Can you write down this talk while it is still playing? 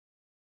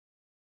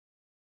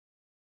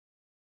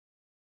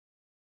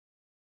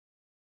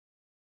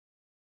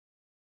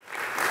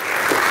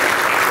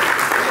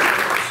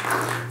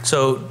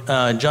So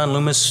John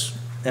Loomis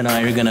and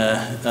I are going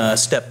to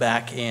step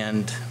back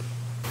and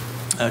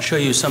show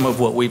you some of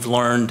what we've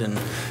learned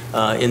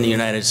in the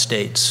United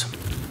States.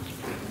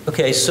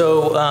 Okay,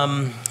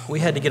 so we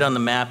had to get on the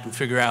map and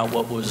figure out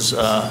what was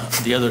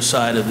the other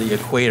side of the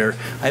equator.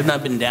 I have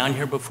not been down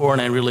here before,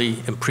 and I really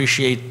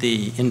appreciate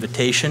the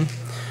invitation.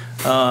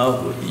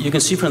 You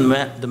can see from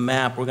the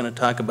map, we're going to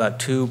talk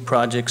about two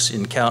projects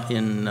in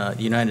the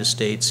United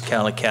States,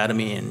 Cal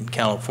Academy in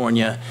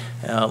California,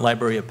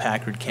 Library of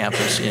Packard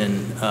campus in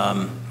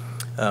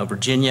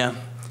Virginia.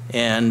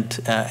 And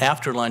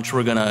after lunch,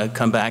 we're going to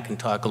come back and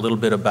talk a little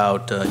bit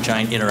about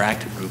Giant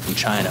Interactive Group in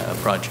China, a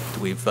project that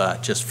we've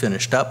just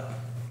finished up.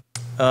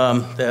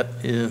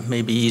 That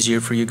may be easier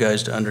for you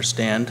guys to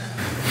understand.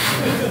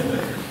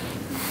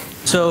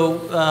 So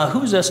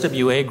who's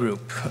SWA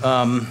Group?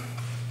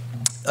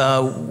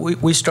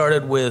 We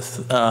started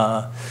with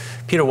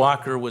Peter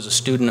Walker was a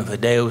student of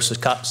Hideo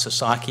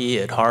Sasaki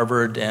at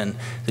Harvard, and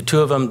the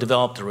two of them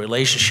developed a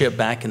relationship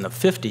back in the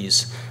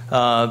 50s.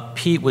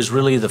 Pete was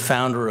really the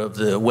founder of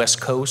the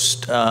West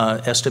Coast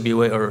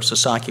SWA, or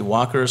Sasaki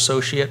Walker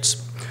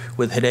Associates,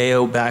 with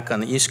Hideo back on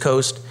the East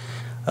Coast.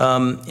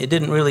 It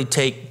didn't really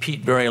take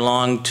Pete very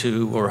long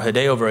or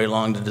Hideo very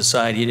long to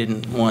decide he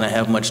didn't want to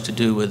have much to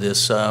do with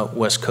this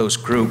West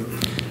Coast group.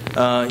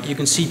 You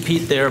can see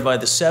Pete there by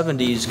the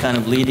 70s kind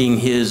of leading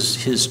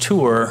his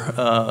tour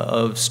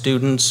of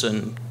students,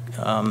 and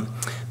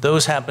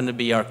those happen to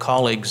be our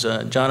colleagues.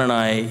 John and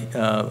I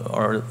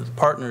are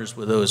partners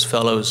with those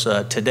fellows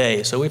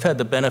today. So we've had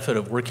the benefit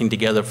of working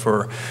together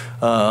for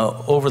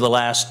over the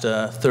last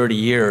 30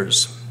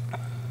 years.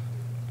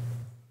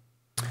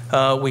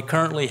 We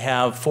currently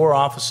have 4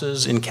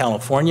 offices in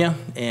California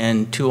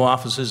and 2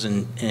 offices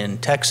in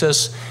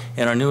Texas,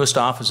 and our newest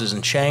office is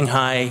in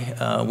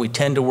Shanghai. We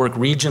tend to work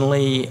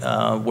regionally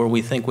where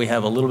we think we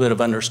have a little bit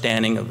of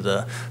understanding of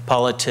the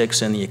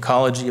politics and the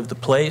ecology of the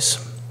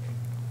place.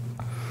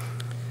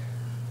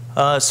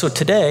 So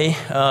today,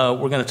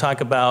 we're going to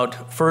talk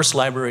about first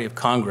Library of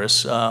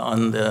Congress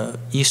on the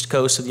East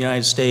Coast of the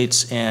United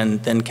States,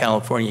 and then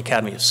California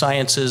Academy of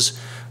Sciences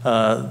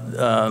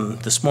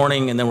this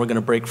morning, and then we're going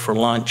to break for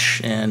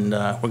lunch, and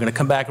we're going to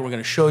come back and we're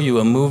going to show you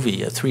a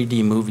movie, a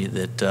 3D movie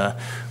that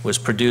was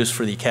produced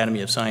for the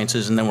Academy of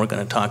Sciences, and then we're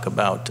going to talk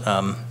about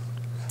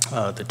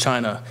the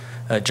China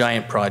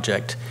Giant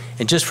project.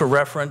 And just for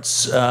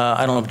reference,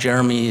 I don't know if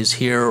Jeremy is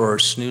here or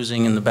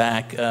snoozing in the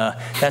back.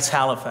 That's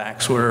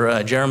Halifax,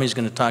 where Jeremy's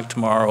going to talk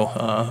tomorrow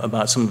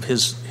about some of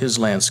his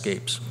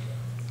landscapes.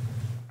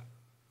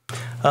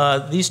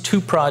 These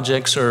two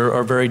projects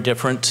are very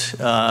different.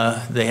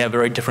 They have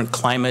very different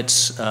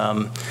climates.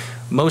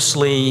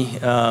 Mostly,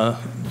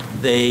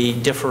 they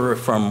differ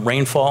from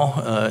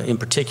rainfall in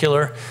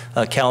particular.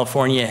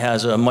 California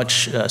has a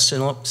much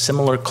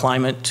similar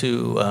climate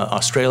to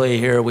Australia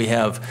here. We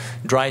have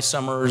dry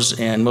summers,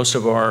 and most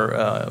of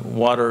our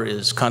water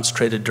is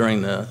concentrated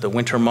during the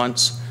winter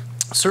months.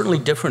 Certainly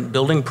different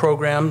building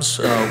programs.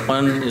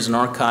 One is an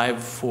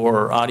archive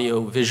for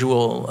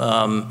audio-visual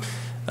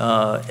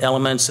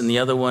elements, and the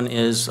other one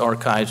is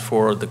archives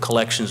for the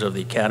collections of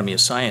the Academy of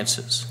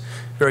Sciences.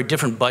 Very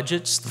different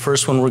budgets. The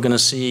first one we're going to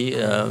see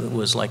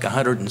was like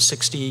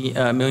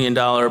 $160 million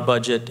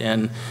budget,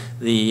 and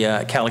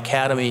the Cal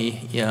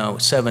Academy,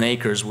 7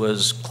 acres,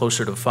 was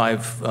closer to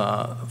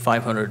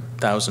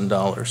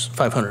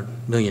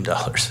 $500 million.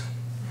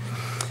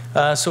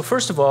 So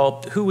first of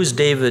all, who was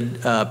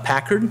David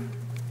Packard?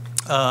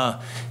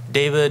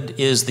 David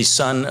is the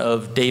son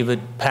of David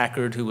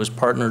Packard, who was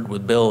partnered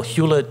with Bill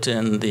Hewlett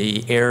and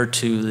the heir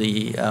to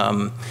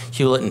the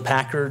Hewlett and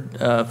Packard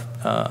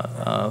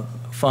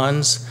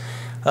funds.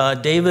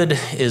 David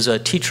is a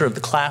teacher of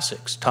the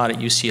classics, taught at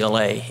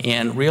UCLA,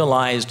 and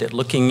realized that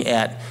looking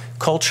at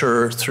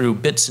culture through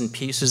bits and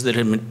pieces that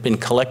had been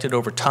collected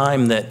over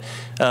time that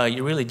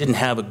you really didn't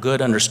have a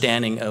good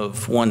understanding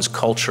of one's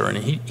culture, and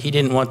he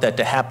didn't want that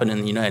to happen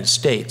in the United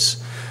States.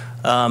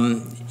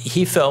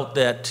 He felt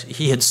that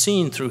he had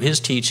seen through his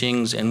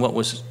teachings and what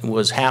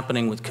was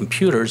happening with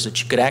computers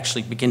that you could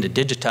actually begin to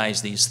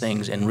digitize these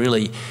things and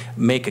really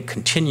make a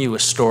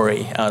continuous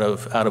story out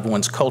of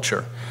one's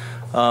culture.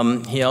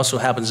 He also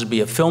happens to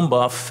be a film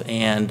buff,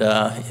 and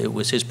it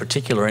was his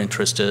particular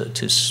interest to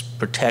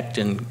protect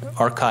and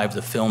archive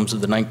the films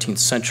of the 19th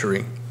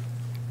century.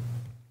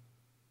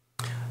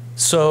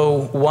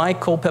 So why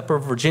Culpeper,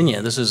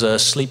 Virginia? This is a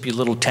sleepy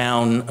little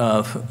town,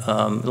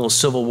 little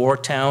Civil War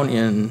town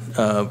in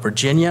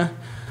Virginia.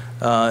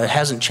 It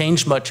hasn't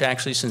changed much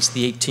actually since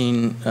the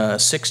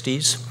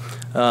 1860s.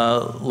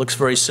 Looks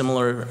very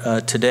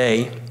similar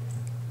today.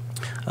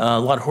 A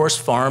lot of horse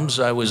farms.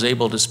 I was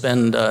able to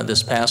spend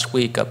this past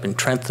week up in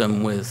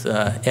Trentham with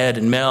Ed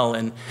and Mel,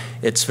 and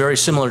it's very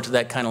similar to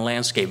that kind of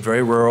landscape,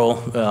 very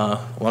rural,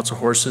 lots of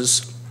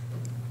horses.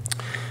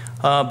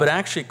 But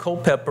actually,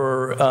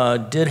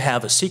 Culpeper did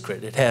have a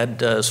secret. It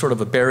had sort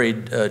of a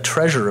buried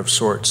treasure of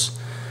sorts.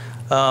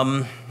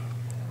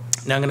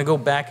 Now I'm going to go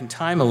back in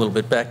time a little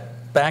bit, back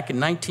back in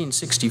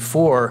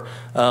 1964,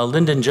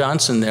 Lyndon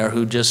Johnson there,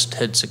 who just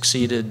had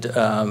succeeded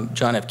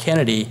John F.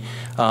 Kennedy,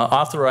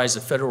 authorized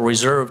the Federal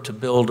Reserve to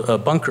build a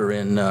bunker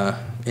in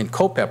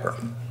Culpeper.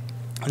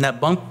 And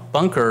that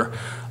bunker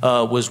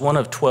was one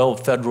of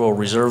 12 Federal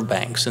Reserve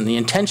banks. And the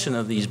intention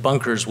of these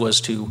bunkers was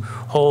to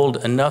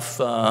hold enough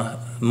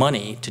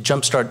money to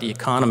jumpstart the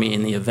economy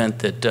in the event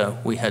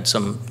that we had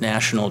some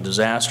national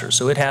disaster.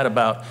 So it had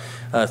about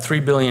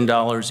 $3 billion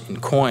in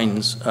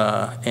coins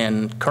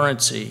and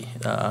currency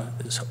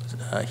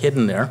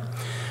hidden there.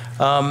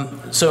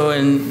 So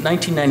in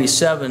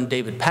 1997,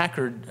 David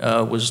Packard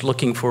was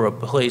looking for a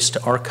place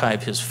to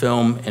archive his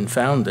film and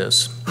found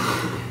this.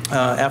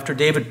 After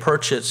David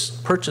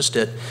purchased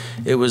it,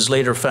 it was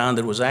later found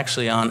that it was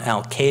actually on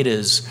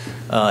Al-Qaeda's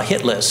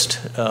hit list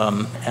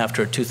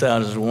after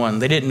 2001.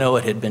 They didn't know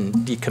it had been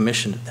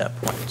decommissioned at that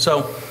point.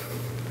 So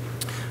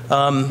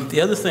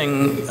the other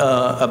thing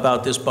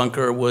about this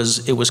bunker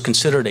was it was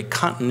considered a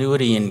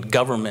continuity in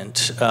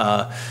government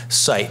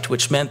site,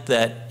 which meant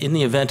that in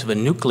the event of a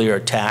nuclear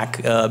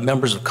attack,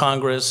 members of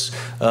Congress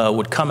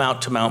would come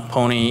out to Mount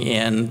Pony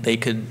and they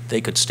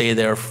could stay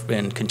there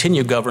and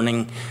continue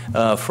governing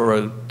for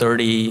a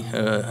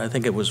I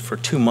think it was for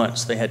 2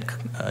 months. They had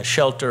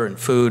shelter and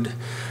food.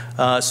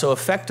 So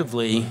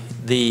effectively,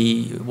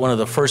 one of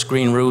the first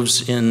green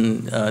roofs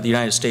in the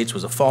United States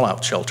was a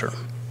fallout shelter.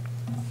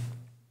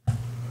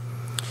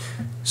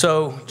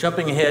 So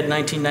jumping ahead,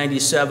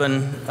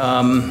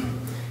 1997,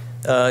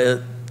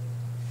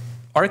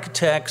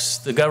 architects,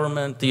 the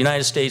government, the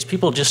United States,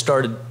 people just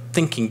started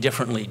thinking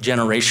differently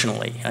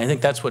generationally. I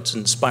think that's what's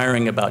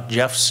inspiring about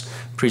Jeff's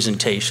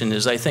presentation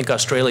is I think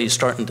Australia is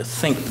starting to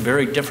think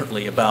very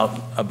differently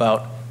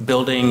about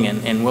building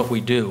and what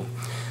we do.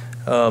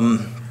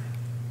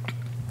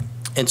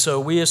 And so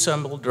we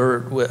assembled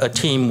a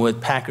team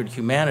with Packard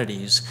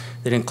Humanities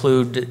that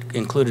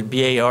included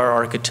BAR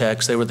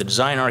architects. They were the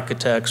design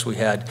architects. We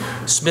had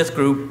Smith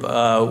Group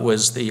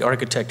was the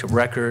architect of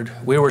record.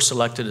 We were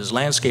selected as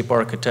landscape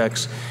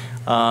architects.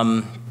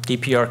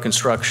 DPR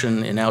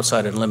Construction and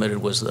Outside Unlimited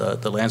was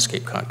the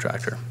landscape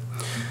contractor.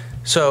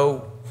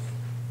 So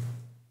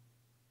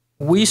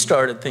we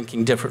started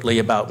thinking differently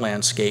about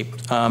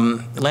landscape.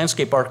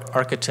 Landscape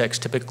architects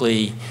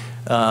typically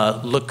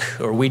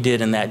we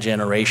did in that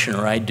generation,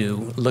 or I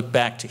do, look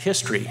back to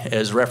history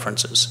as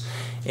references.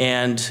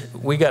 And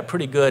we got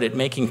pretty good at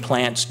making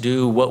plants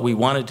do what we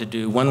wanted to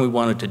do when we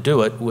wanted to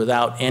do it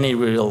without any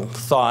real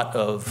thought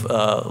of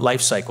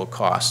life cycle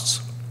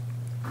costs.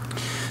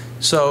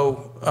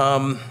 So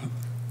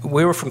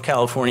we were from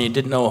California,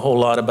 didn't know a whole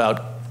lot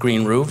about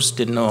green roofs,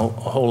 didn't know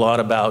a whole lot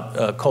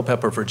about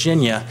Culpeper,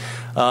 Virginia,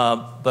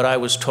 but I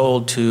was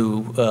told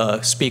to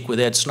speak with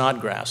Ed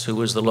Snodgrass, who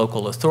was the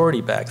local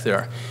authority back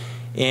there.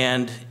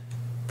 And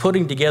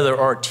putting together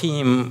our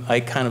team, I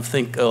kind of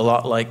think a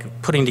lot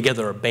like putting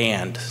together a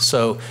band.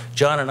 So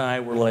John and I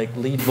were like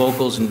lead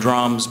vocals and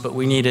drums, but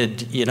we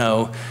needed,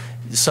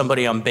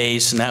 somebody on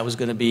bass, and that was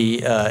going to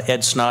be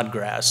Ed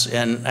Snodgrass.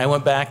 And I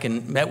went back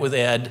and met with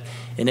Ed,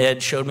 and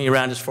Ed showed me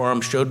around his farm,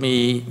 showed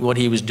me what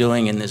he was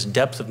doing and his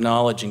depth of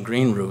knowledge in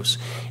green roofs,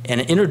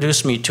 and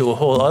introduced me to a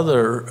whole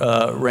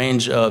other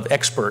range of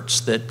experts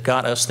that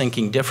got us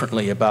thinking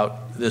differently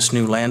about this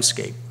new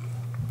landscape.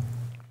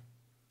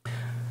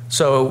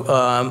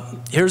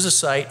 So here's a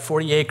site,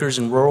 40 acres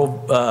in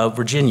rural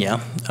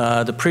Virginia.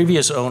 The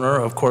previous owner,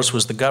 of course,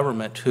 was the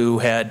government, who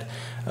had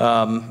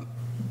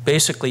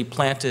basically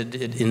planted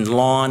it in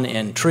lawn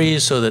and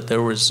trees so that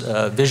there was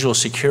visual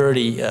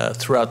security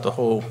throughout the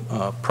whole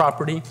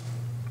property.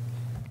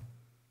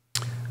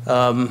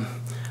 I'm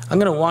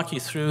going to walk you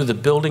through the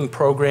building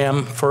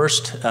program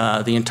first.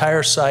 The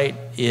entire site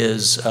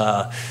is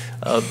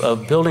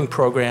a building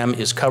program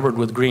is covered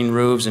with green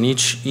roofs, and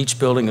each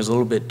building is a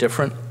little bit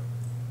different.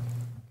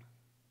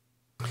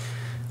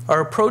 Our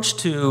approach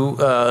to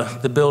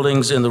the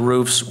buildings and the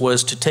roofs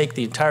was to take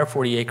the entire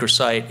 40-acre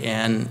site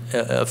and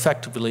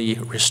effectively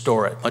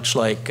restore it, much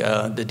like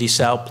the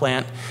desal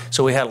plant.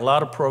 So we had a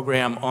lot of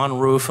program on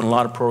roof and a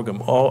lot of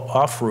program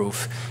off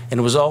roof, and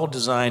it was all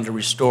designed to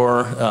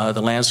restore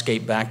the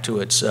landscape back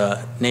to its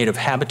native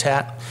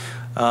habitat.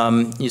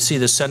 You see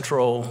the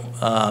central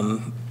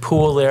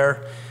pool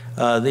there.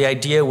 The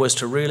idea was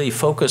to really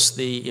focus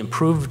the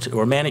improved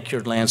or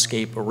manicured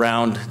landscape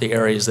around the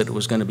areas that it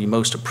was going to be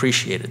most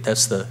appreciated.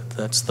 That's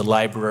the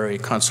library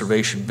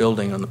conservation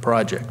building on the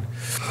project.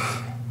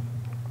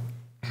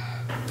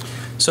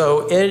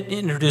 So Ed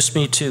introduced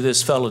me to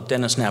this fellow,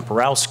 Dennis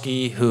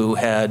Naporowski, who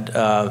had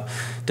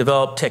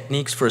developed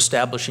techniques for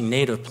establishing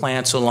native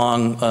plants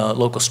along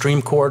local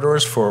stream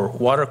corridors for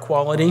water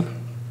quality.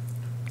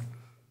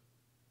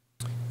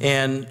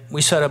 And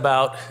we set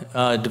about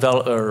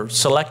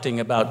selecting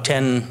about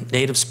 10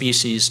 native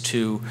species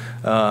to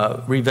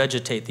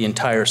revegetate the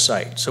entire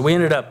site. So we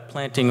ended up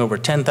planting over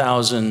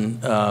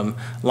 10,000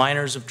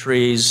 liners of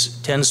trees,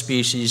 10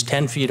 species,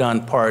 10 feet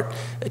apart,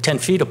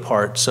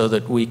 so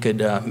that we could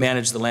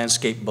manage the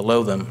landscape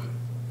below them.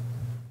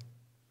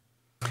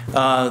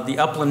 The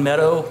upland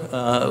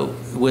meadow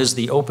was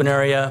the open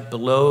area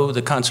below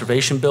the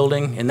conservation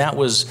building, and that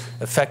was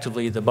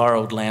effectively the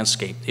borrowed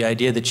landscape. The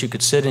idea that you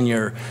could sit in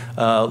your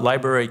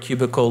library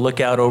cubicle, look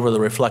out over the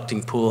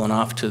reflecting pool and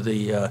off to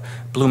the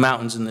Blue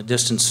Mountains in the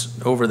distance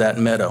over that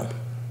meadow.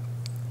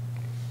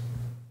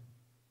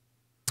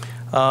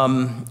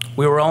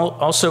 We were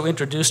also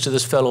introduced to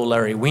this fellow,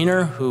 Larry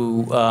Weiner,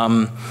 who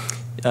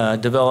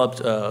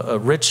developed a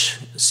rich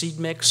seed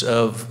mix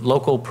of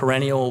local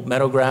perennial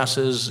meadow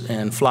grasses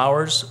and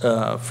flowers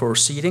for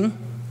seeding.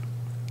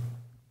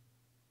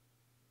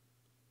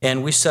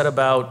 And we set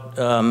about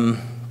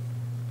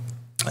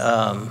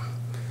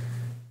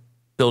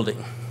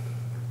building.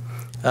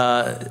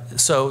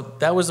 So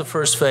that was the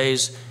first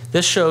phase.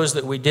 This shows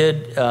that we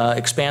did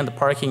expand the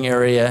parking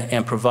area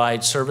and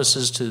provide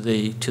services to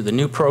the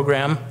new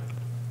program.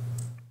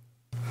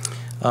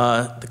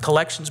 The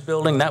collections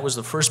building, that was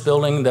the first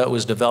building that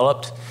was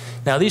developed.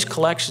 Now these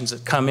collections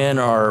that come in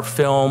are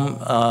film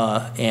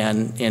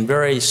and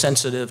very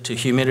sensitive to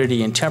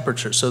humidity and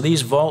temperature. So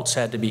these vaults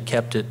had to be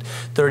kept at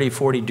 30,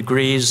 40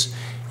 degrees,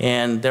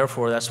 and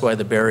therefore that's why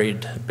the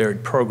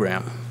buried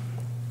program.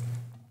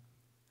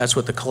 That's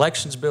what the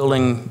collections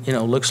building,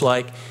 looks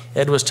like.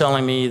 Ed was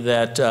telling me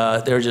that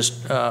they're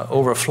just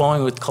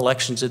overflowing with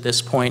collections at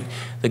this point.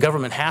 The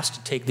government has to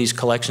take these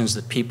collections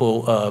that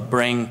people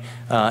bring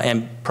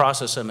and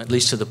process them at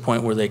least to the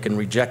point where they can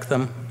reject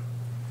them.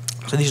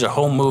 So these are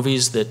home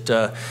movies that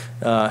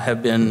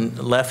have been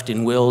left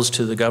in wills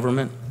to the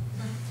government.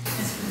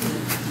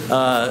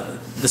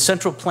 The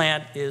central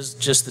plant is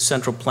just the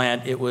central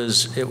plant. It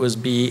was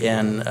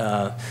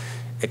an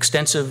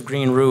extensive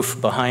green roof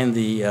behind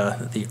the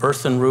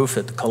earthen roof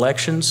at the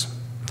collections.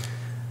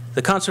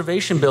 The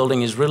conservation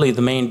building is really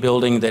the main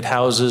building that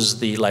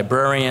houses the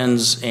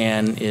librarians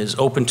and is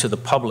open to the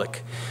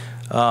public.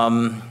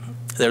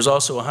 There's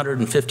also a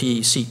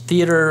 150-seat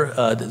theater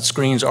that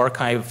screens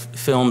archive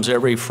films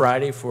every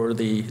Friday for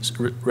the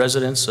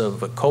residents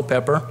of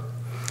Culpeper.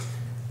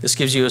 This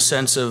gives you a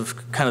sense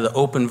of kind of the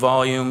open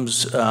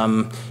volumes.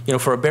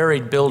 For a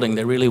buried building,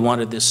 they really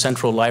wanted this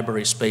central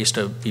library space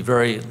to be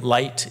very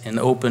light and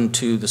open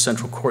to the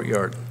central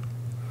courtyard.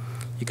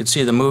 You can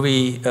see the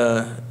movie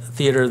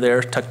theater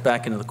there tucked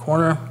back into the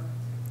corner.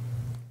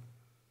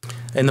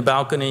 And the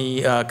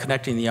balcony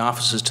connecting the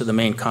offices to the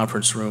main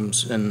conference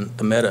rooms in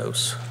the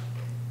meadows.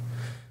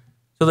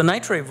 So the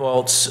nitrate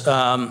vaults,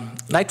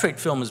 nitrate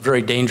film is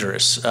very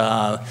dangerous.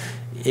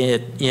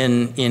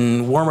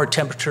 In warmer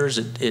temperatures,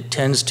 it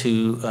tends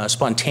to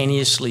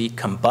spontaneously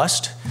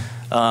combust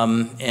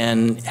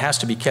and has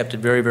to be kept at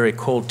very, very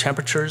cold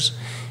temperatures.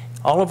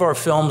 All of our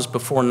films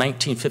before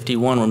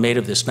 1951 were made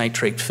of this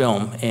nitrate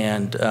film,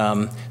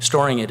 and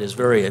storing it is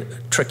very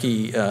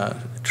tricky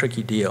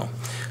deal.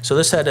 So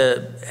this had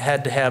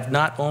to have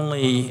not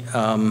only,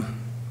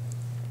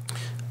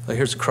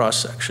 here's a cross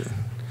section.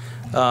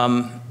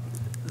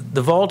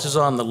 The vault is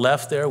on the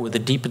left there with a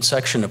deepened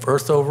section of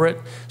earth over it.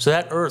 So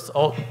that earth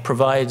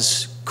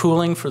provides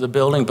cooling for the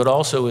building, but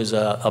also is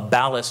a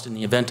ballast in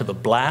the event of a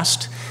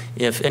blast.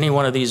 If any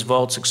one of these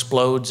vaults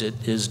explodes,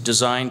 it is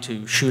designed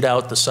to shoot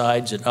out the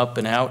sides and up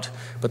and out,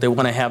 but they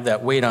want to have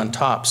that weight on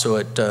top so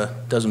it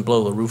doesn't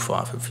blow the roof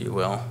off, if you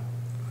will.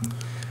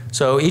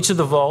 So each of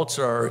the vaults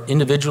are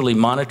individually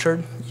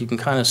monitored. You can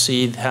kind of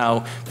see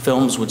how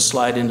films would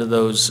slide into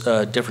those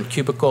different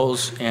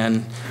cubicles,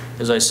 and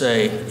as I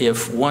say,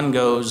 if one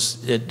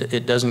goes,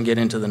 it doesn't get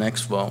into the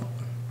next vault.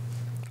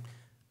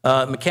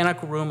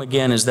 Mechanical room,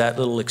 again, is that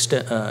little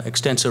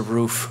extensive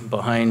roof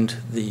behind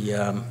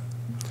the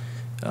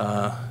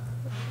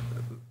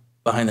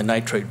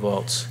nitrate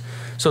vaults.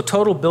 So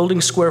total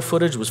building square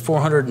footage was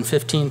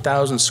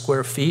 415,000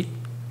 square feet.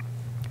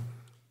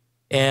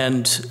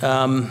 And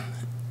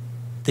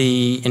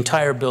the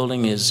entire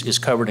building is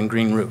covered in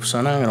green roof. So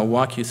now I'm going to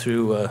walk you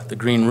through the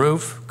green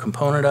roof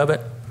component of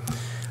it.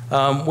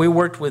 We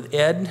worked with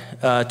Ed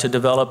to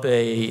develop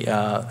a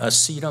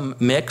sedum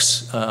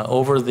mix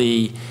over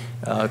the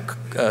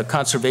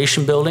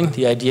conservation building.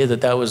 The idea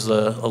that was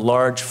a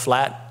large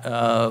flat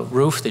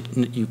roof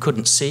that you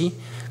couldn't see.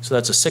 So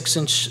that's a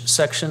 6-inch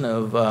section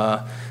of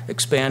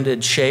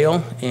expanded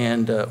shale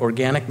and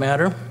organic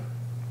matter.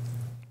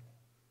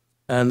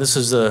 And this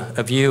is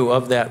a view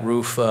of that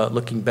roof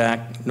looking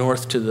back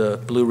north to the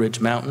Blue Ridge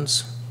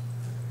Mountains.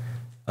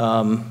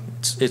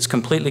 It's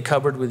completely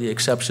covered with the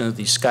exception of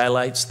these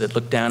skylights that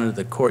look down into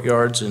the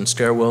courtyards and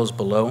stairwells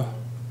below.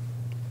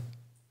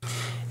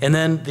 And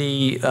then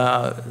the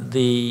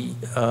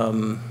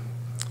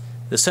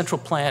central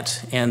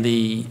plant and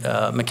the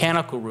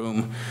mechanical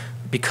room,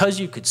 because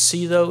you could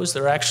see those,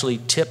 they're actually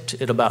tipped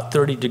at about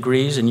 30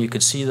 degrees, and you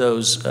could see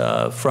those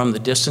from the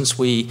distance.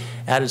 We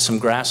added some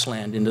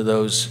grassland into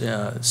those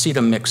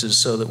sedum mixes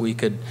so that we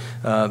could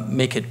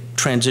make it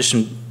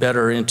transition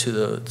better into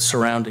the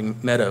surrounding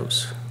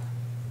meadows.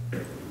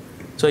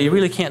 So you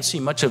really can't see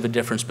much of a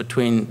difference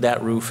between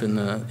that roof and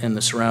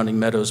the surrounding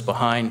meadows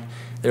behind.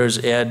 There's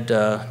Ed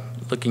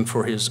looking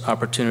for his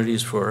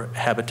opportunities for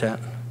habitat.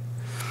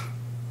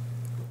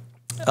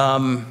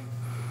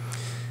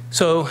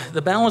 So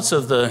the balance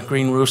of the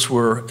green roofs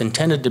were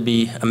intended to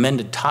be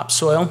amended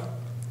topsoil,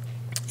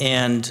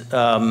 and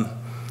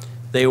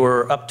they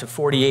were up to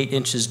 48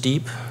 inches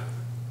deep,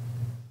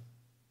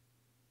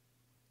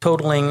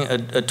 totaling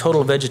a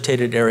total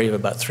vegetated area of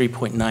about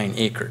 3.9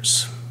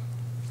 acres.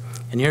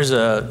 And here's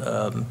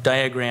a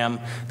diagram,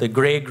 the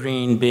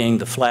gray-green being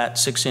the flat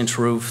 6-inch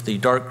roof, the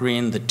dark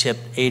green, the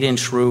tipped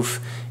 8-inch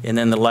roof, and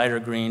then the lighter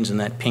greens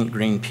and that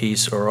pink-green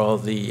piece are all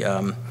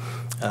the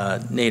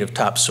native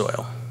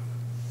topsoil.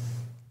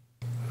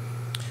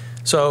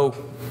 So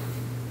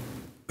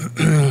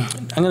I'm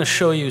going to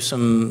show you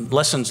some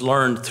lessons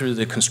learned through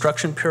the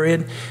construction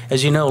period.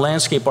 As you know,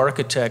 landscape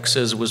architects,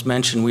 as was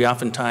mentioned, we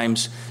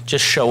oftentimes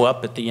just show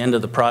up at the end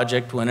of the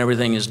project when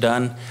everything is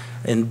done.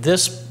 And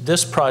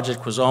this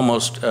project was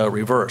almost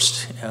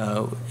reversed.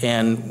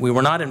 And we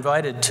were not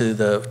invited to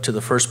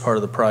the first part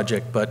of the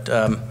project, but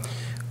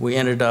we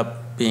ended up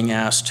being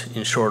asked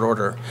in short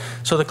order.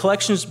 So the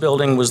collections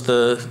building was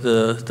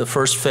the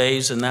first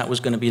phase, and that was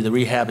going to be the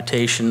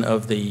rehabilitation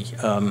of the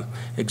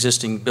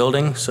existing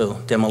building. So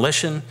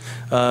demolition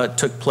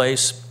took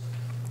place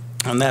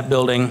on that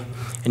building,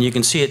 and you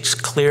can see it's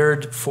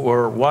cleared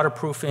for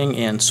waterproofing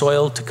and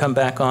soil to come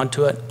back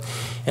onto it.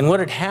 And what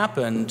had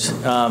happened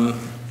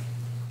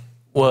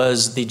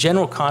was the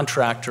general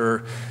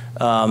contractor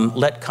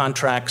let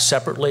contracts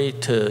separately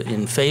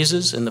in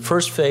phases, and the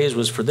first phase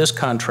was for this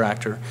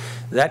contractor.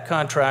 That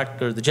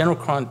contractor, the general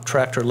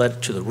contractor, led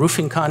it to the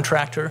roofing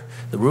contractor.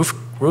 The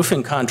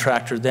roofing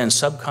contractor then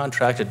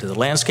subcontracted to the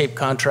landscape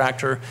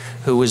contractor,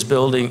 who was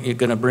going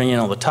to bring in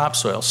all the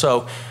topsoil.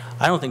 So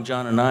I don't think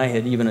John and I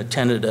had even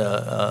attended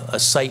a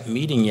site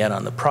meeting yet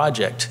on the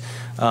project,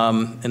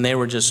 and they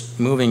were just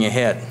moving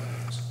ahead.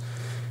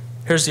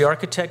 Here's the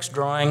architect's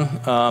drawing,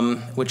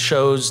 which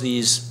shows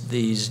these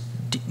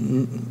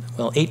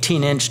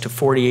 18-inch to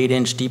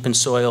 48-inch deepened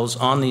soils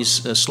on these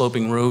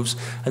sloping roofs.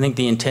 I think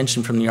the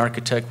intention from the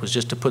architect was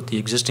just to put the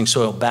existing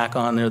soil back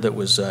on there that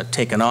was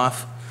taken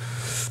off.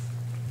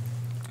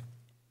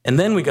 And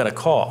then we got a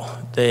call.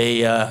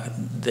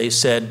 They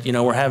said, you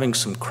know, we're having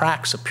some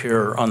cracks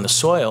appear on the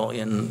soil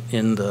on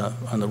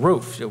the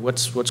roof.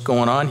 What's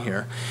going on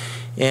here?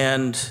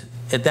 And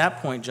at that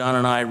point, John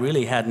and I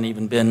really hadn't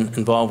even been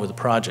involved with the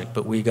project,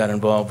 but we got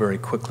involved very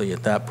quickly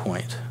at that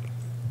point.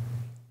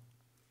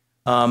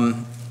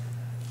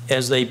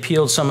 As they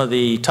peeled some of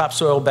the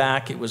topsoil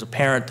back, it was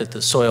apparent that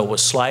the soil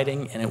was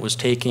sliding, and it was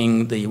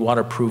taking the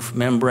waterproof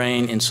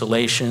membrane,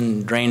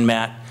 insulation, drain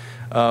mat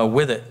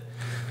with it.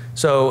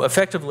 So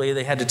effectively,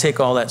 they had to take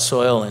all that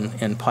soil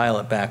and pile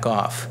it back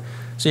off.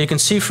 So you can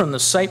see from the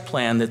site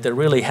plan that there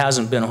really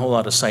hasn't been a whole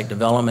lot of site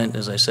development.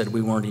 As I said,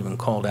 we weren't even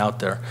called out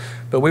there.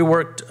 But we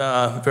worked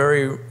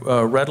very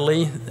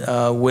readily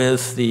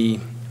with the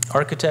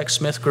architect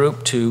Smith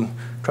Group to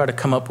try to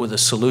come up with a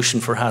solution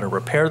for how to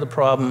repair the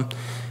problem.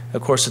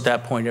 Of course, at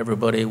that point,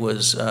 everybody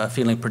was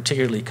feeling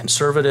particularly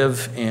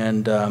conservative,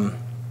 and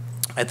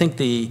I think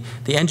the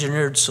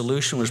engineered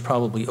solution was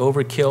probably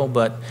overkill,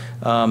 but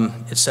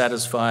it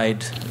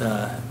satisfied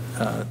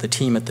the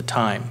team at the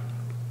time.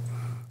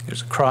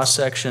 Here's a cross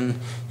section.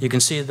 You can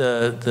see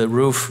the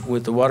roof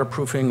with the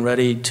waterproofing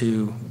ready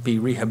to be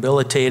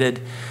rehabilitated.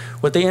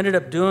 What they ended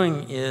up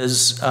doing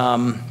is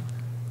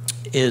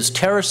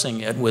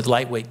terracing it with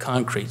lightweight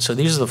concrete. So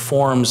these are the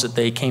forms that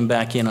they came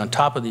back in on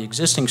top of the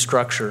existing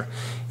structure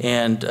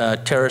and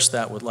terraced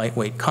that with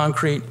lightweight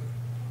concrete.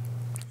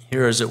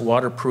 Here is it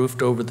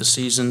waterproofed over the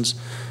seasons,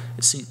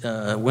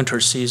 winter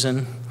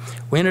season.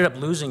 We ended up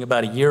losing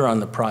about a year on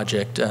the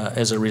project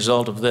as a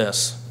result of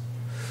this.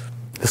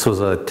 This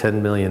was a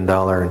 $10 million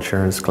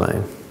insurance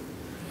claim.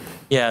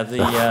 Yeah,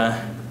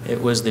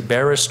 it was the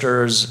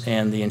barristers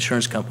and the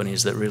insurance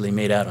companies that really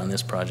made out on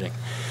this project.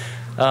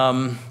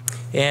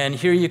 And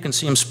here you can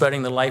see them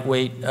spreading the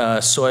lightweight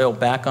soil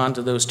back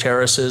onto those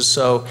terraces.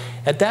 So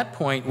at that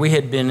point, we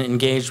had been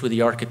engaged with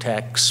the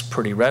architects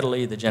pretty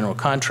readily, the general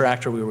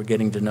contractor we were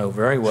getting to know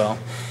very well.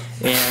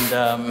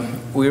 And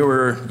we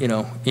were, you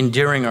know,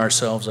 endearing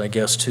ourselves, I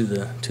guess, to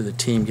the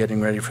team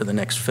getting ready for the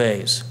next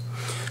phase.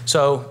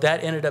 So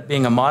that ended up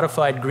being a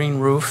modified green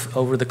roof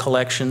over the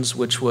collections,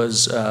 which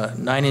was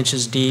 9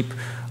 inches deep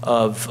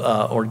of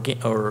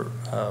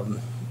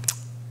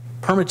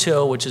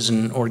permatil, which is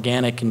an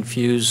organic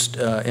infused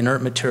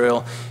inert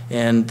material,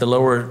 and the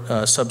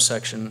lower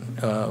subsection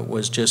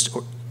was just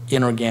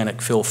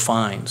inorganic fill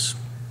fines.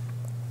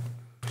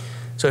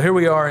 So here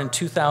we are in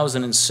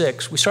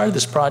 2006. We started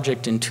this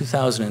project in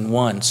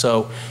 2001,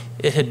 so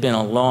it had been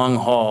a long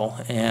haul,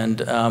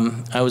 and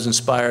I was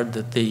inspired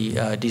that the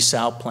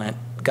desal plant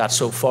got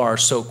so far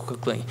so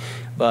quickly,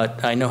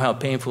 but I know how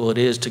painful it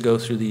is to go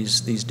through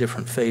these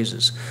different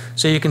phases.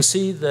 So you can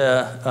see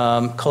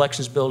the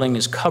collections building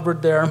is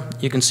covered there.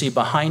 You can see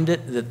behind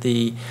it that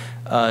the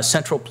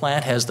central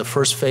plant has the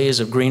first phase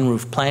of green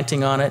roof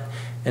planting on it,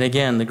 and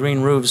again, the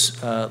green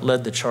roofs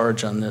led the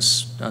charge on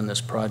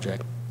this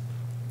project.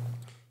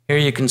 Here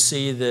you can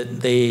see that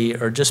they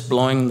are just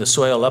blowing the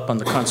soil up on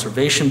the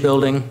conservation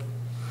building,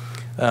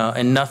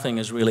 and nothing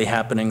is really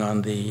happening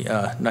on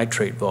the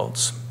nitrate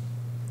vaults.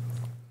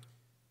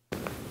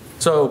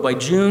 So by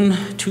June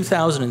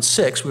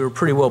 2006, we were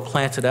pretty well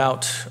planted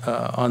out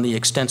on the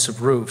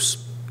extensive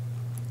roofs.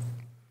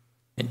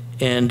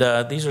 And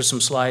these are some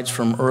slides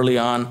from early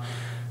on.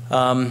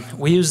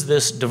 We used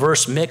this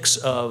diverse mix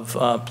of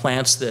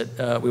plants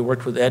that we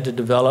worked with Ed to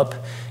develop.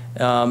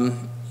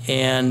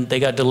 And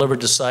they got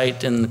delivered to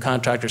site, and the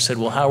contractor said,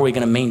 well, how are we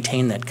going to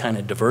maintain that kind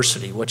of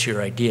diversity? What's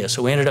your idea?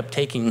 So we ended up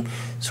taking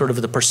sort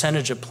of the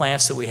percentage of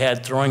plants that we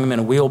had, throwing them in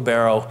a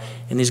wheelbarrow,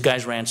 and these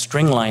guys ran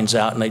string lines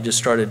out, and they just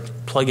started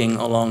plugging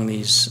along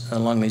these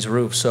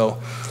roofs.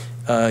 So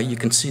you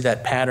can see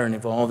that pattern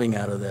evolving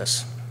out of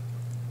this.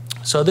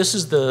 So this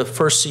is the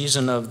first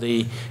season of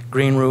the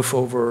green roof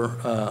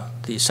over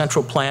the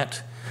central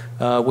plant,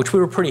 which we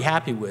were pretty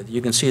happy with.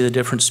 You can see the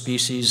different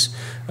species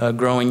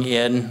growing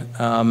in.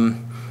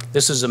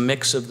 This is a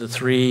mix of the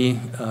three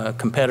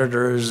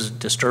competitors,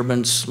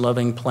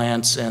 disturbance-loving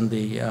plants and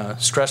the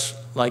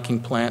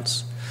stress-liking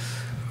plants.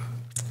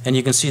 And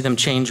you can see them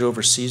change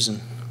over season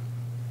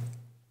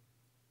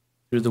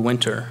through the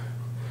winter.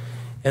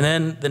 And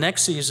then the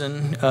next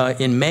season,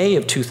 in May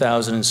of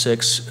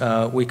 2006,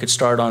 we could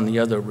start on the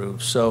other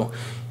roofs. So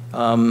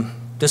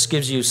this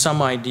gives you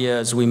some idea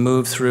as we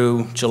move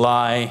through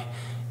July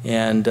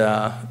and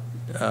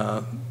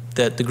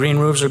that the green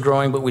roofs are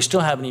growing, but we still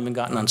haven't even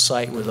gotten on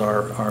site with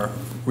our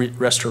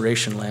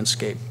restoration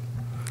landscape.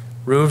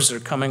 Roofs are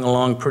coming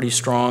along pretty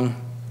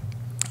strong.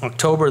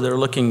 October, they're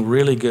looking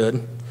really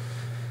good.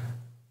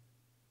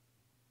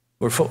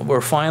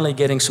 We're finally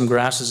getting some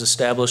grasses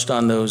established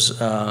on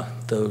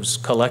those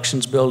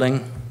collections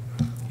building.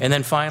 And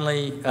then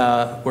finally,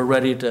 we're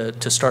ready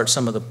to start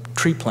some of the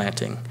tree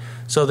planting.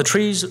 So the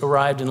trees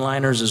arrived in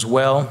liners as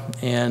well,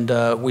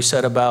 and we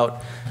set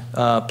about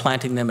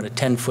planting them at a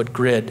 10-foot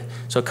grid.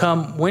 So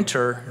come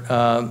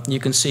winter, you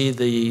can see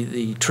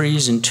the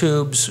trees in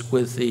tubes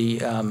with the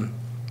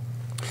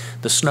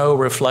snow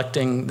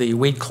reflecting the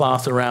weed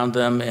cloth around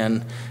them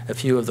and a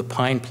few of the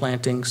pine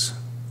plantings.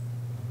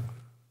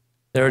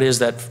 There it is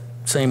that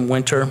same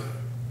winter.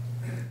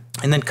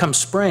 And then come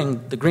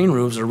spring, the green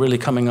roofs are really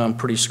coming on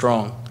pretty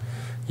strong.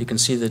 You can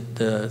see that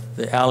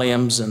the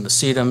alliums and the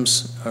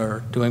sedums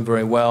are doing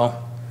very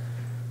well.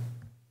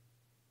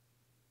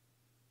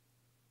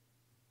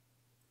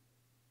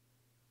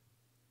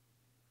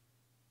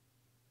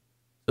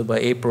 So by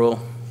April,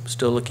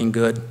 still looking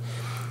good.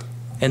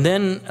 And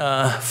then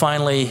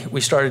finally,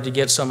 we started to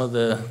get some of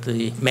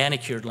the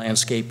manicured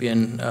landscape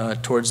in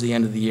towards the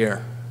end of the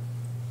year.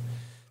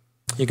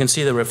 You can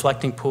see the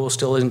reflecting pool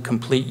still isn't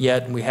complete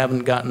yet. We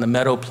haven't gotten the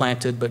meadow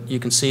planted, but you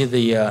can see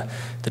the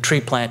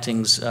tree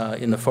plantings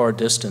in the far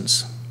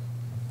distance.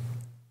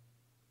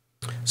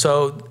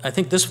 So I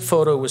think this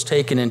photo was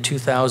taken in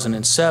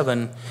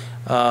 2007,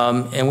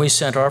 and we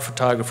sent our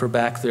photographer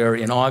back there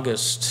in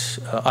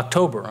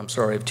October,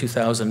 of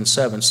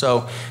 2007.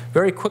 So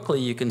very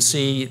quickly you can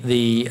see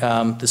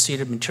the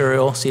seeded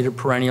material, seeded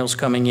perennials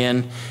coming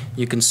in.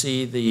 You can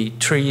see the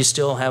trees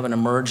still haven't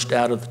emerged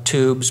out of the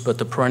tubes, but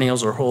the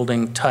perennials are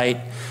holding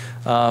tight.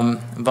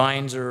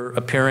 Vines are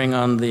appearing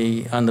on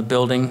the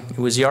building. It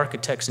was the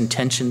architect's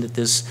intention that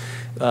this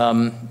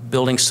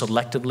building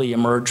selectively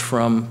emerge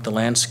from the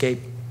landscape.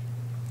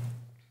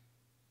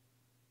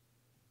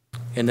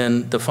 And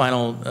then the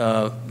final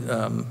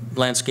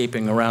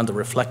landscaping around the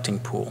reflecting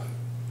pool.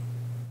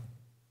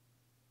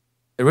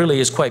 It really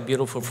is quite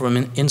beautiful from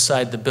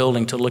inside the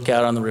building to look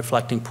out on the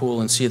reflecting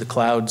pool and see the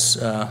clouds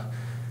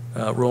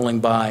rolling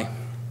by.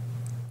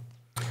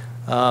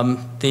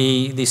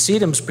 The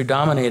sedums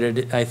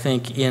predominated, I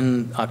think,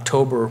 in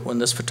October when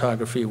this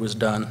photography was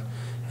done,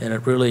 and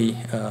it really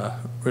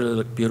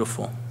looked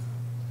beautiful.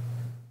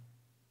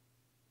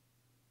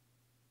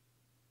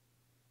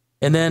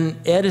 And then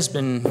Ed has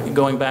been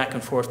going back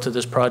and forth to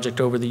this project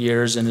over the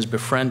years and has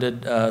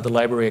befriended the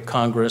Library of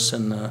Congress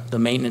and the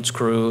maintenance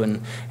crew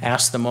and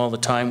asked them all the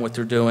time what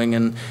they're doing.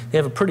 And they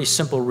have a pretty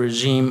simple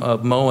regime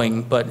of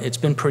mowing, but it's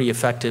been pretty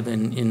effective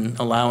in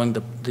allowing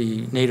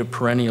the native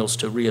perennials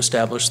to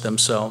reestablish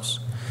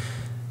themselves.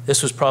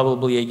 This was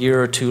probably a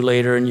year or two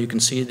later, and you can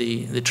see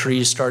the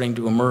trees starting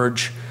to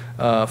emerge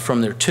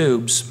from their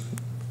tubes.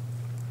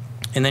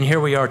 And then here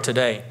we are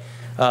today.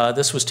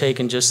 This was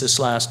taken just this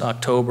last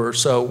October,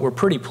 so we're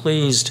pretty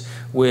pleased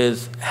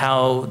with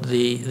how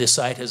the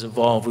site has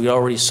evolved. We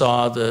already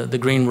saw the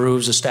green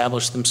roofs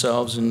establish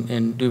themselves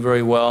and do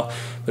very well,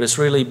 but it's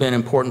really been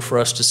important for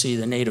us to see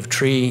the native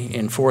tree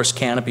and forest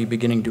canopy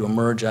beginning to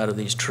emerge out of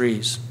these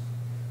trees.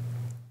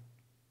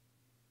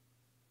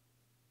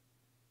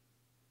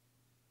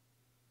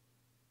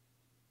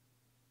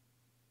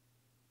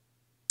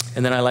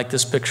 And then I like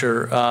this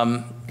picture.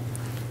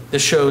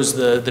 This shows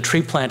the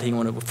tree planting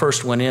when it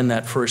first went in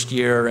that first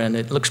year, and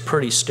it looks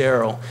pretty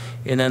sterile.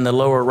 And then the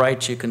lower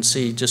right, you can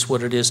see just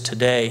what it is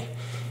today.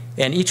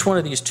 And each one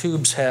of these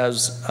tubes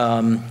has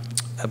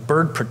a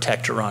bird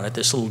protector on it,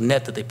 this little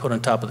net that they put on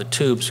top of the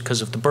tubes,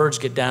 because if the birds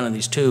get down in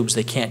these tubes,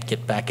 they can't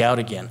get back out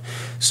again.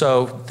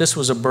 So this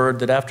was a bird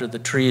that after the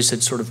trees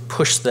had sort of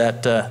pushed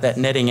that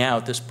netting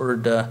out, this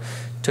bird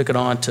took it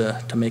on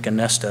to make a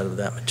nest out of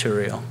that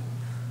material.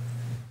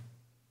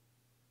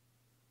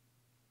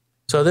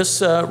 So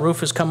this roof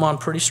has come on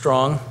pretty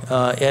strong.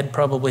 Ed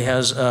probably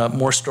has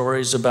more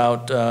stories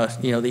about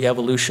the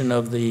evolution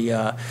of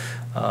the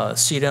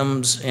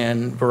sedums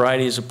and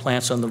varieties of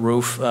plants on the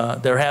roof.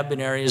 There have been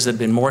areas that have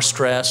been more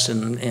stress,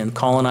 and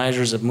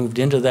colonizers have moved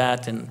into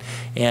that, and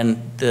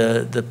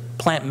the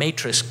plant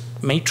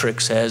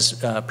matrix has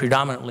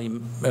predominantly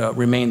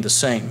remained the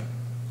same.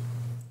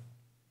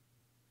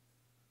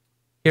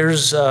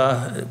 Here's,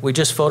 we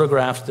just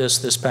photographed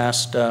this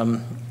past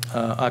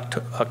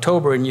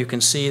October, and you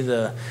can see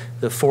the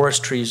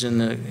forest trees in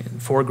the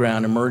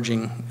foreground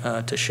emerging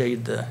to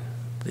shade the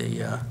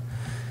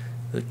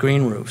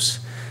green roofs.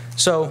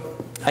 So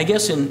I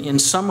guess in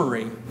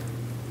summary,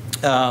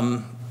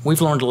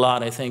 we've learned a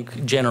lot, I think,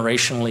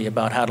 generationally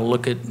about how to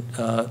look at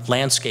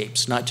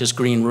landscapes, not just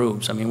green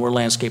roofs. I mean, we're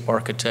landscape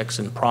architects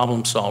and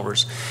problem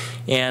solvers.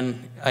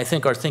 And I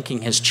think our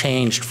thinking has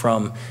changed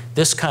from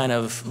this kind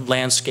of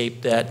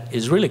landscape that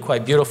is really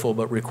quite beautiful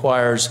but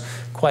requires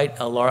quite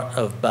a lot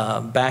of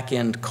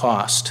back-end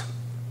cost.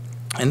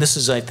 And this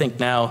is, I think,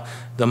 now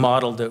the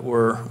model that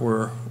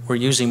we're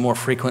using more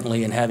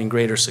frequently and having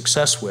greater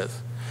success with.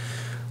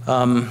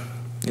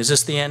 Is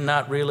this the end?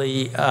 Not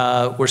really.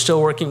 We're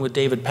still working with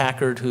David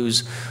Packard,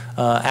 who's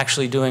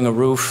actually doing a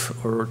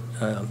roof, or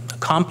a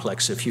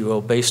complex, if you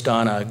will, based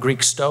on a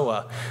Greek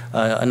stoa,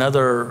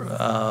 another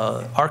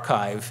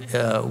archive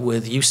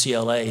with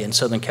UCLA in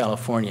Southern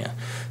California.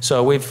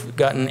 So we've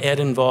gotten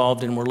Ed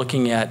involved, and we're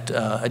looking at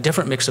a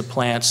different mix of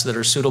plants that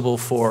are suitable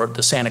for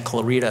the Santa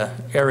Clarita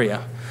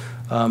area,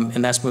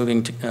 and that's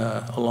moving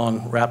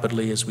along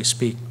rapidly as we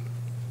speak.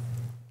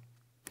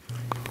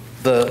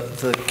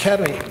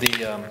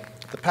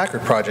 The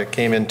Packard project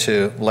came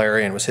into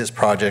Larry, and was his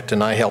project,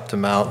 and I helped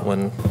him out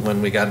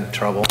when we got in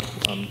trouble.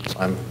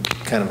 I'm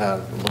kind of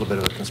have a little bit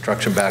of a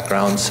construction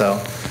background, so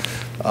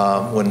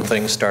when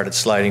things started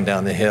sliding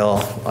down the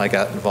hill, I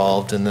got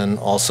involved, and then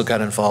also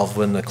got involved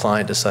when the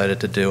client decided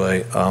to do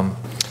a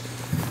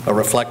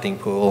reflecting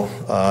pool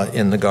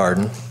in the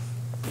garden.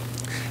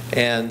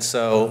 And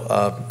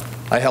so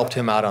I helped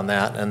him out on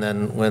that, and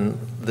then when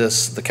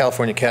the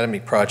California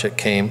Academy project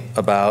came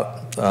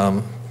about,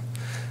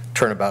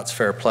 Turnabout's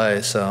Fair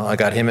Play, so I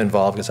got him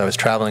involved because I was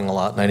traveling a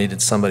lot and I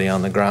needed somebody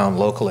on the ground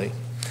locally.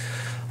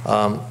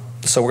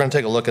 So we're going to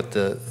take a look at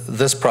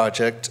this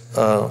project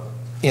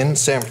in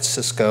San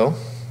Francisco.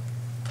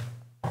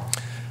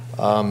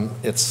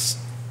 It's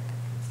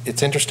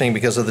interesting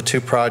because of the two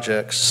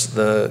projects.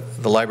 The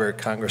Library of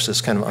Congress is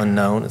kind of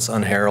unknown. It's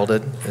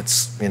unheralded.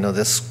 It's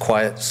this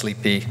quiet,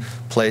 sleepy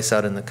place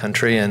out in the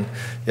country, and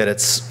yet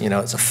it's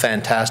it's a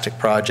fantastic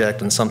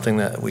project and something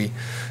that we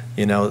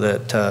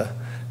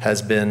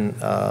has been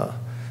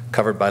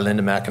covered by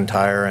Linda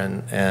McIntyre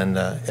and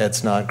Ed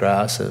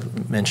Snodgrass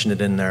have mentioned it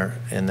in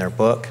their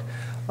book.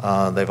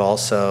 They've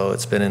also,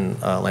 it's been in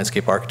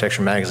Landscape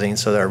Architecture magazine,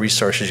 so there are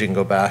resources you can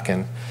go back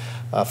and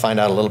find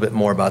out a little bit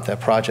more about that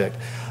project.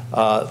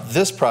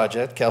 This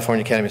project,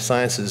 California Academy of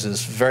Sciences,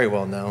 is very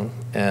well known,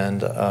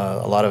 and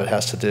a lot of it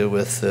has to do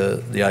with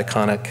the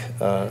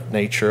iconic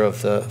nature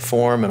of the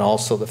form, and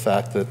also the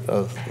fact that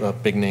of a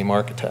big name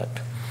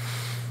architect.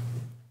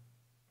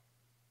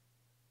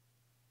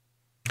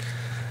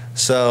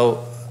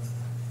 So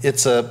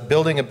it's a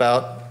building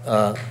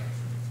about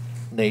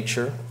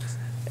nature,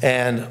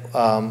 and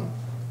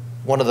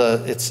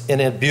it's in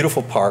a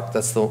beautiful park.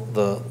 That's the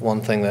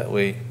one thing that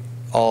we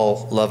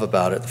all love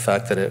about it, the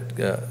fact that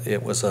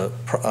it was a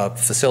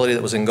facility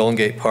that was in Golden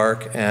Gate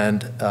Park,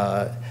 and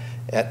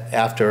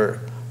after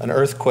an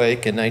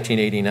earthquake in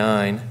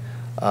 1989,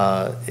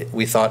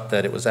 we thought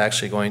that it was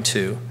actually going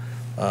to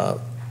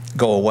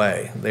go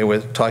away. They were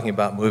talking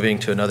about moving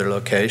to another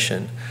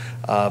location.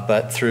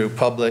 But through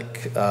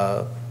public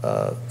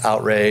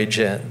outrage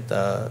and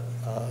a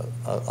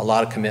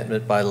lot of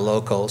commitment by the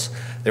locals,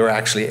 they were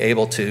actually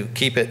able to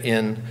keep it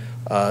in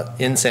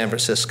San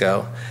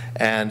Francisco.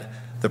 And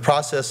the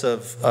process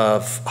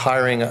of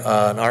hiring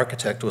an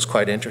architect was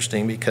quite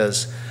interesting,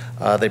 because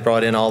they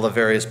brought in all the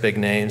various big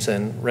names,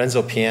 and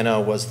Renzo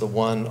Piano was the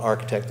one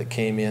architect that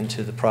came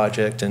into the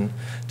project and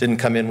didn't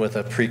come in with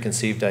a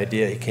preconceived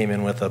idea. He came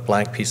in with a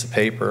blank piece of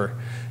paper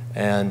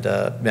and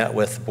met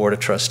with the Board of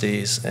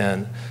Trustees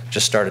and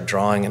just started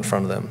drawing in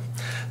front of them.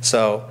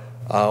 So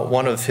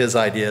one of his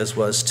ideas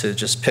was to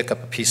just pick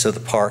up a piece of the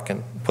park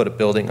and put a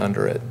building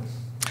under it.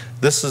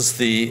 This is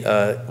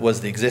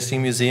was the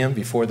existing museum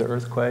before the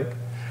earthquake.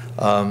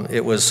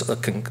 It was a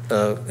kind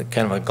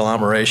of a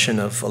agglomeration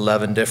of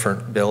 11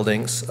 different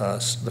buildings.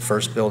 The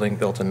first building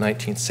built in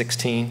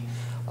 1916,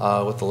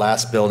 with the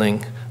last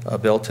building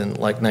built in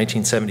like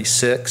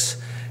 1976.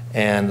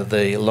 And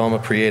the Loma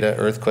Prieta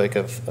earthquake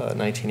of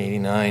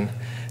 1989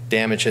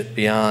 damaged it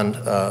beyond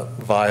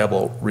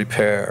viable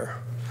repair.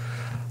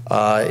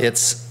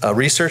 It's a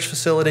research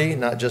facility,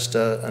 not just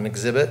an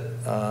exhibit.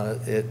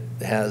 It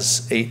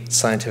has 8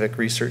 scientific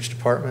research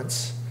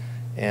departments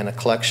and a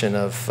collection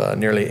of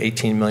nearly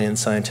 18 million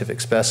scientific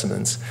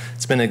specimens.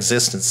 It's been in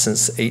existence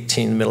since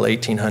middle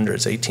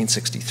 1800s.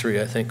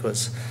 1863, I think,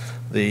 was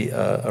the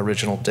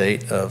original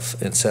date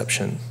of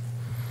inception.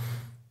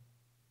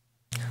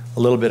 A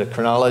little bit of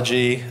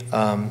chronology.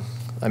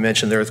 I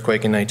mentioned the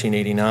earthquake in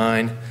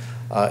 1989.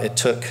 It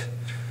took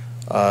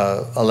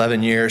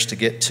 11 years to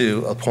get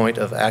to a point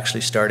of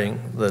actually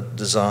starting the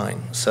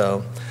design.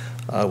 So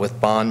with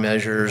bond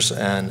measures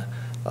and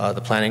the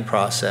planning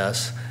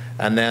process,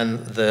 and then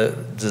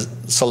the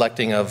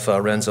selecting of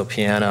Renzo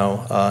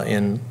Piano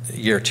in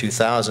year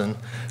 2000,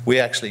 we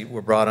actually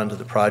were brought onto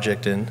the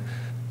project in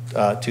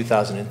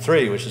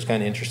 2003, which is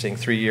kind of interesting.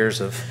 3 years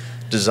of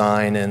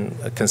design and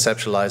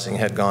conceptualizing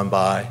had gone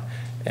by,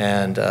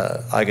 and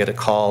I get a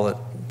call at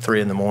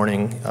 3 in the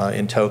morning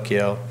in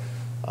Tokyo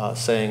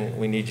saying,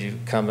 we need you to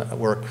come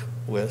work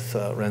with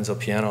Renzo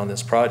Piano on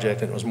this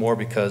project. And it was more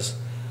because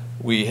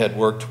we had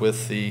worked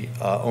with the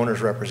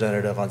owner's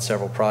representative on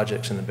several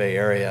projects in the Bay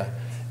Area,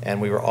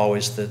 and we were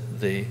always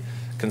the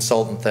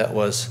consultant that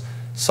was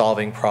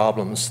solving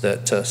problems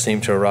that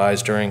seemed to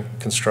arise during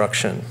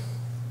construction.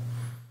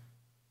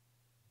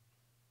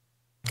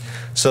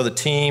 So the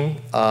team,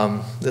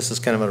 this is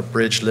kind of an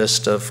abridged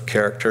list of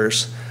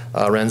characters.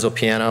 Renzo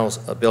Piano,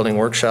 a building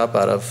workshop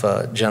out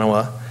of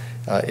Genoa,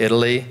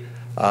 Italy.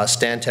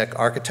 Stantec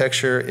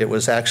Architecture, it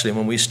was actually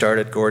when we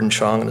started Gordon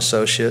Chong and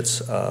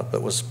Associates,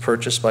 but was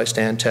purchased by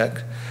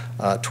Stantec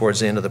towards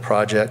the end of the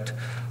project.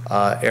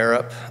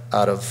 Arup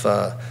out of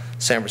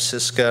San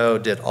Francisco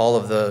did all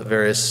of the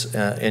various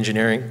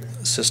engineering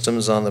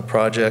systems on the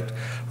project.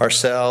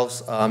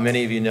 Ourselves,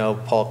 many of you know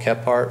Paul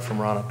Kephart from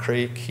Ronald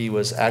Creek. He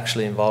was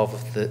actually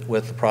involved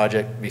with the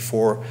project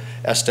before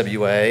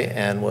SWA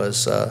and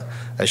was,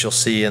 as you'll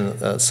see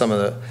in some of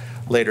the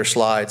later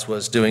slides,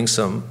 was doing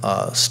some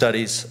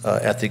studies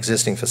at the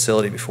existing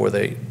facility before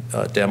they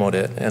demoed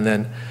it. And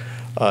then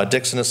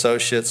Dixon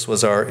Associates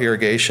was our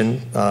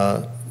irrigation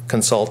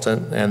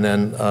consultant, and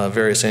then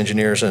various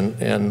engineers, and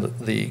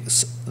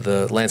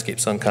the landscape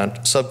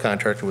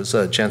subcontractor was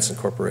Jensen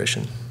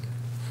Corporation.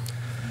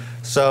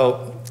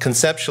 So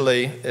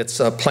conceptually, it's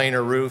a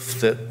planar roof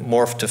that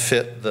morphed to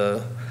fit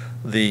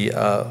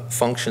the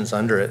functions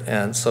under it.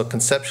 And so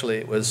conceptually,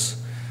 it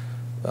was,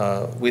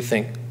 we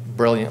think,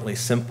 brilliantly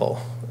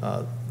simple.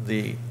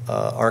 The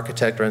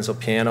architect, Renzo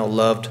Piano,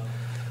 loved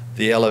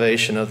the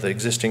elevation of the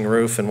existing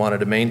roof and wanted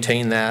to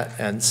maintain that.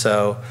 And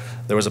so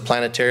there was a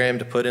planetarium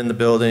to put in the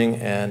building,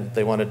 and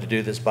they wanted to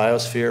do this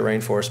biosphere,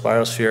 rainforest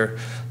biosphere.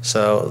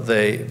 So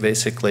they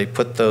basically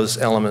put those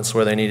elements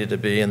where they needed to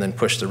be and then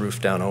pushed the roof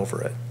down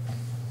over it.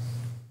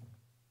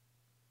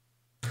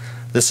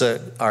 This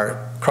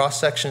are cross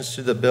sections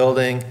to the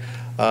building.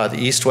 The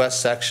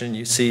east-west section,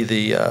 you see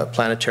the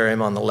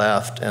planetarium on the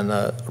left and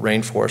the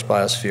rainforest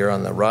biosphere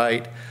on the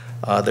right.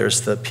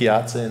 There's the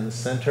piazza in the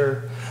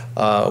center,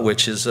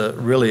 which is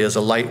really is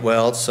a light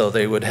weld, so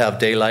they would have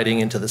daylighting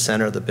into the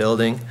center of the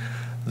building.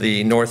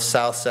 The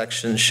north-south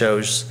section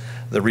shows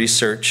the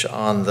research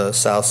on the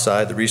south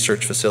side, the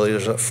research facility.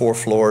 There's 4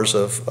 floors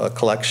of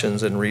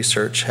collections and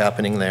research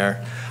happening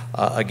there.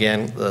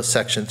 Again, the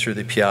section through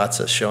the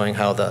piazza showing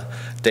how the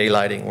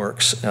daylighting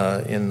works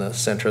in the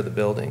center of the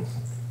building.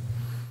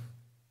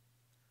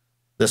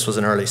 This was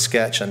an early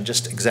sketch on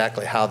just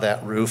exactly how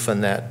that roof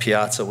and that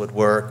piazza would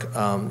work.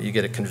 You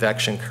get a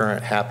convection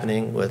current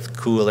happening with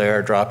cool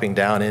air dropping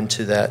down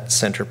into that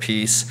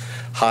centerpiece,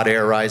 hot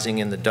air rising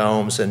in the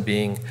domes and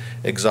being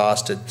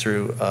exhausted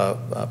through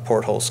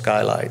porthole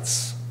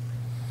skylights.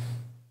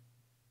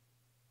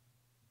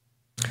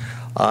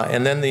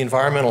 And then the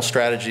environmental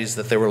strategies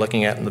that they were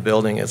looking at in the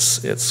building,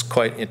 it's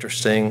quite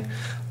interesting.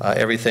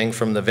 Everything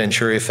from the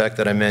Venturi effect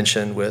that I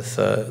mentioned with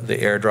the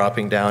air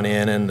dropping down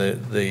in and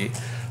the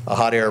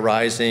hot air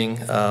rising,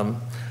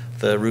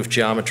 the roof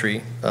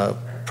geometry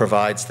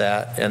provides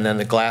that. And then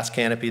the glass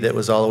canopy that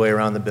was all the way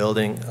around the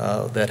building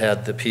that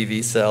had the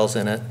PV cells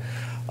in it.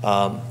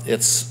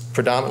 It's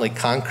predominantly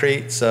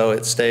concrete, so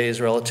it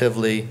stays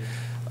relatively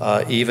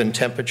even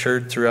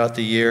temperatured throughout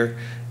the year.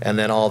 And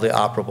then all the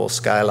operable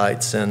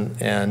skylights and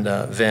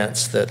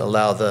vents that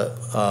allow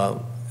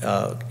the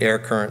air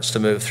currents to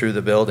move through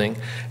the building.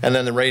 And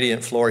then the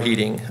radiant floor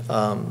heating,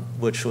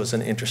 which was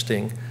an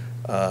interesting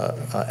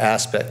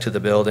aspect to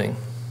the building.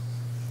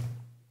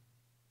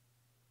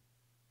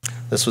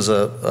 This was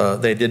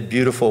they did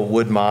beautiful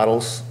wood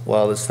models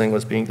while this thing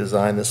was being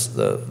designed.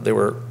 They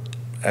were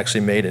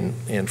actually made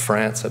in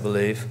France, I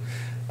believe.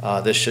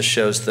 This just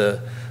shows the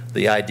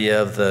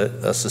idea of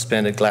the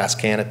suspended glass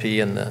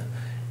canopy and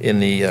in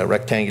the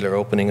rectangular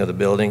opening of the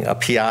building. A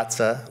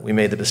piazza, we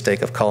made the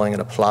mistake of calling it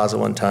a plaza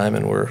one time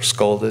and were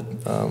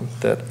scolded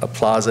that a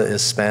plaza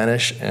is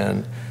Spanish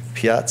and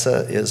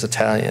piazza is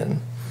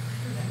Italian.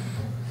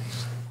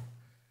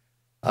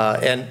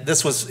 And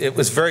it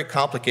was very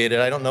complicated.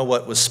 I don't know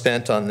what was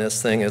spent on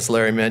this thing. As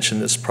Larry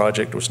mentioned, this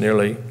project was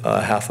nearly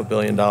 $500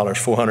 million,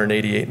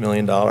 $488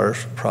 million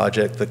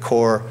project.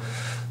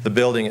 The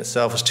building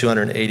itself was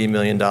 $280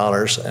 million,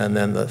 and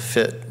then the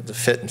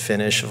fit and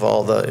finish of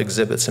all the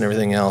exhibits and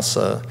everything else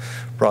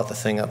brought the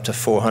thing up to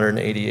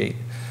 $488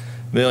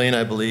 million,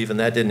 I believe, and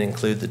that didn't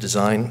include the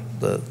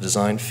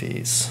design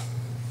fees.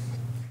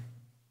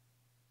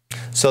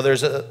 So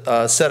there's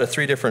a set of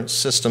 3 different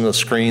systems of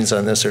screens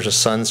on this. There's a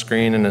sun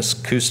screen, an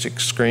acoustic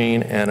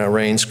screen, and a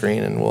rain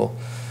screen, and we'll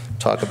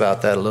talk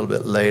about that a little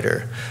bit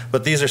later.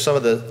 But these are some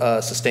of the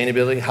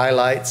sustainability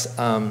highlights.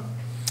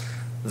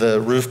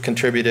 The roof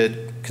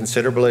contributed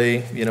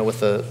considerably, you know, with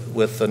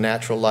the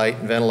natural light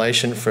and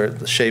ventilation for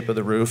the shape of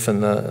the roof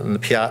and the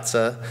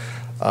piazza.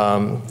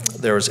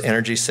 There was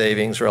energy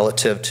savings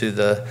relative to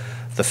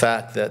the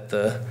fact that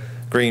the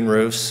green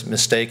roofs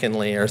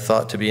mistakenly are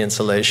thought to be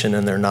insulation,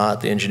 and they're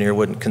not. The engineer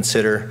wouldn't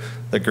consider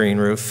the green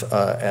roof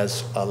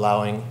as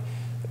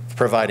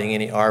providing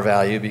any R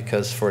value,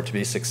 because for it to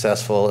be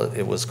successful,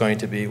 it was going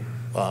to be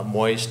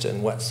moist,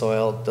 and wet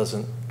soil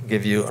doesn't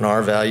give you an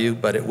R value,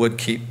 but it would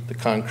keep the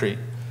concrete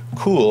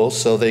cool,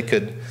 so they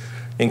could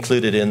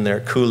include it in their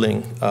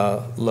cooling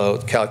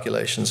load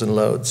calculations and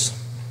loads.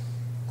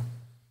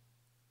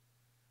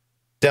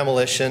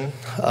 Demolition,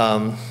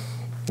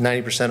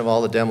 90% of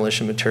all the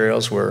demolition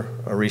materials were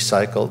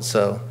recycled,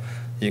 so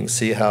you can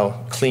see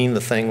how clean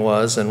the thing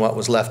was, and what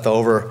was left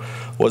over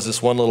was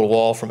this one little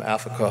wall from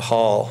Africa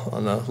Hall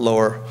on the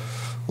lower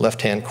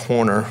left-hand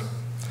corner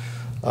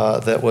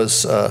that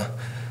was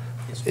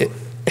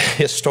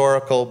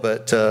historical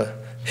but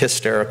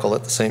hysterical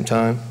at the same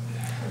time.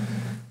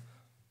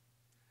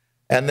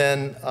 And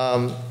then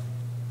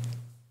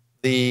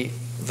the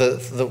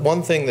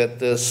one thing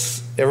that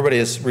everybody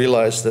has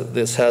realized that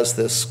this has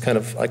this kind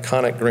of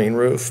iconic green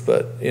roof,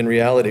 but in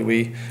reality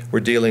we were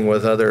dealing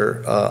with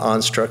other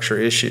on-structure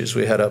issues.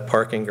 We had a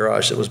parking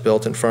garage that was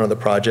built in front of the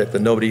project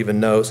that nobody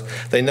even knows.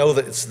 They know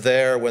that it's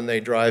there when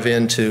they drive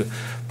in to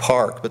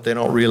park, but they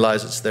don't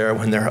realize it's there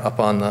when they're up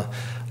on the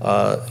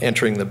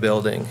entering the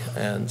building.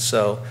 And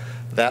so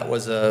that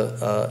was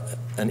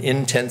an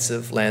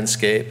intensive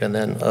landscape, and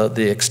then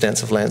the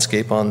extensive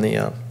landscape on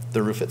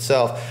the roof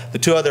itself. The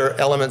two other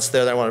elements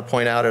there that I want to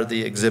point out are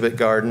the exhibit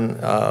garden,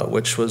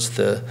 which was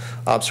the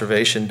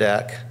observation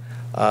deck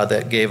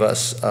that gave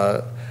us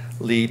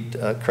lead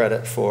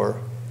credit for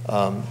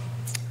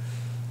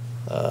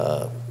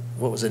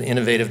what was an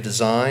innovative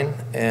design.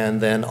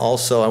 And then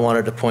also I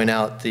wanted to point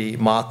out the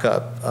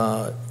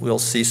mock-up. We'll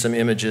see some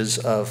images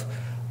of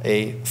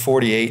a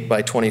 48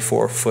 by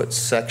 24 foot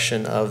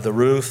section of the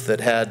roof that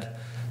had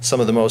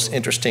some of the most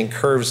interesting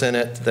curves in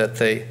it that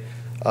they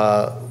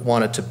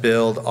wanted to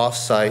build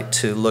off-site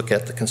to look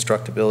at the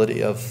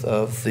constructability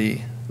of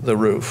the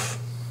roof.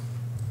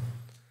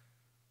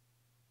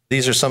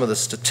 These are some of the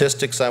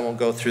statistics. I won't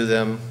go through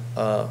them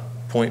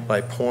point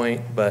by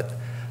point, but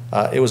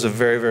it was a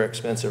very, very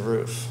expensive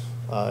roof.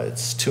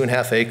 It's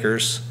 2.5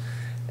 acres,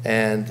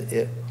 and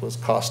it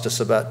cost us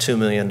about $2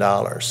 million.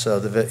 So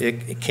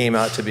it came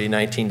out to be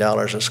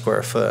 $19 a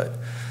square foot.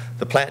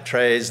 The plant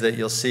trays that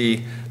you'll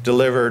see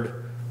delivered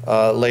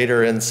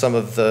later in some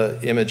of the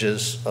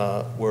images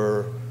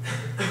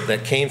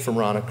that came from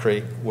Rana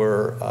Creek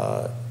were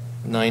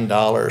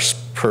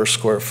 $9 per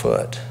square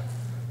foot.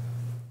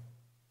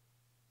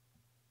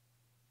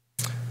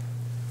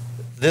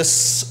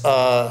 This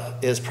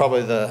is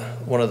probably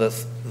one of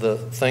the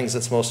things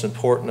that's most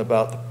important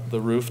about the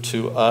roof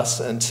to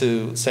us and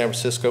to San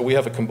Francisco. We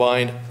have a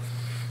combined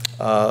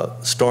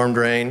storm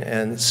drain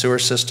and sewer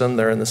system.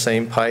 They're in the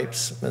same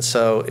pipes, and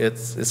so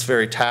it's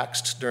very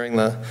taxed during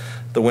the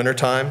winter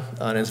time,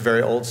 and it's a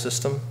very old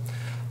system.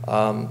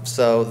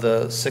 So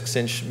the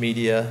 6-inch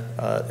media,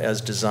 as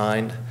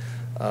designed,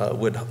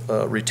 would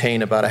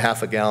retain about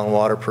 1/2 gallon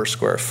water per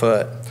square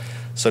foot.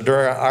 So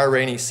during our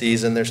rainy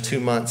season, there's 2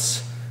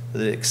 months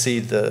that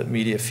exceed the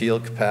media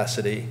field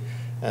capacity,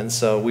 and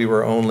so we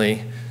were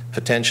only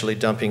potentially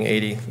dumping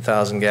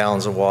 80,000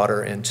 gallons of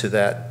water into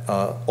that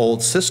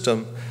old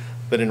system.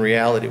 But in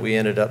reality, we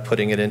ended up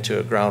putting it into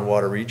a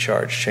groundwater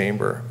recharge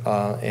chamber.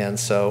 And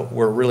so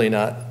we're really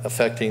not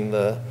affecting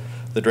the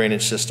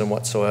drainage system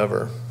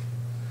whatsoever.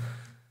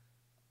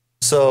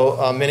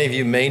 So many of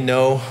you may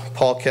know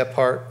Paul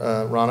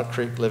Kephart, Rana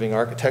Creek Living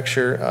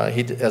Architecture.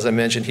 As I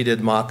mentioned, he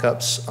did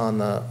mock-ups on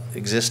the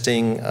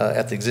existing,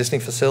 at the existing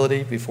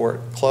facility before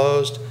it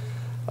closed.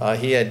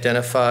 He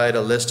identified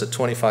a list of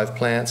 25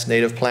 plants,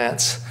 native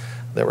plants,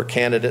 that were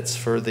candidates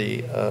for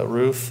the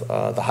roof.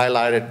 The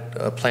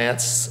highlighted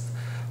plants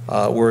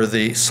were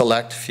the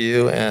select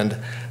few, and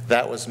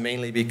that was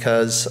mainly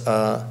because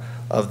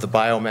of the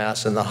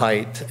biomass and the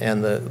height,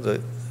 and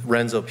the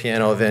Renzo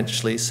Piano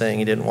eventually saying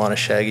he didn't want a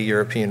shaggy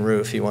European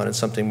roof. He wanted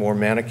something more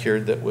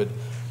manicured that would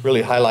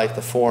really highlight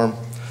the form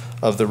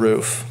of the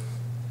roof.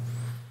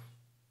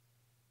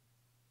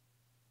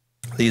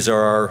 These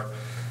are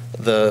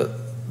the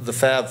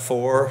Fab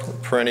Four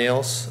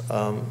perennials.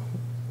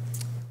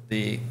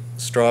 The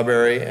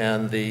strawberry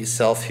and the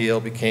self-heal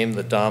became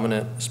the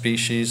dominant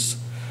species.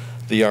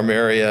 The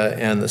armeria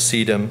and the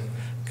sedum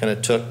kind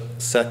of took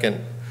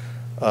second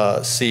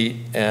seat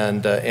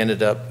and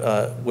ended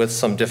up with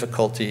some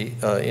difficulty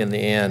in the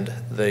end.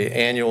 The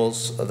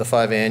annuals, the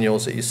 5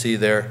 annuals that you see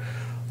there,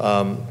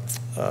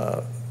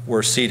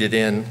 were seeded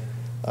in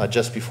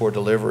just before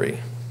delivery.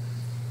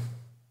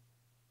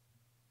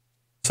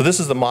 So this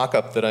is the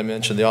mock-up that I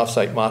mentioned, the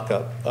off-site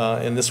mock-up,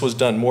 and this was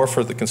done more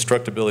for the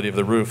constructability of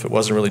the roof. It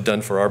wasn't really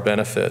done for our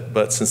benefit,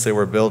 but since they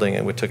were building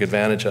it, we took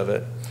advantage of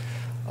it.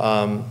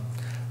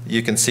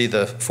 you can see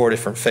the 4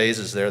 different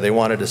phases there. They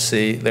wanted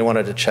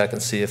to check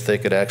and see if they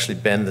could actually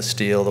bend the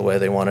steel the way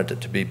they wanted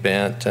it to be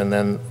bent, and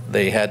then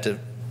they had to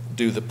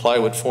do the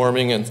plywood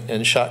forming and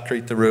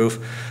shotcrete the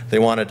roof. They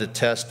wanted to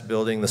test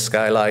building the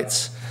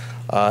skylights,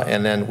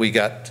 and then we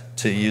got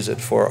to use it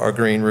for our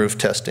green roof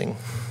testing.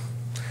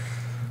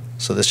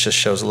 So this just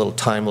shows a little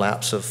time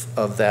lapse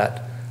of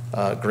that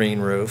green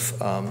roof.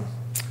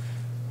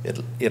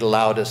 It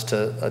allowed us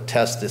to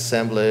test the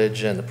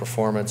assemblage and the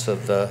performance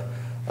of the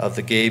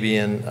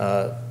gabion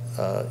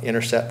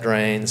intercept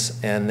drains,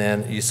 and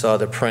then you saw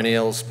the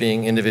perennials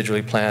being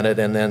individually planted,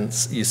 and then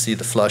you see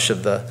the flush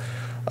of the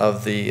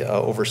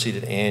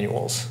overseeded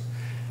annuals.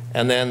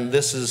 And then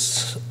this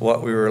is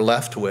what we were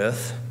left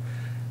with,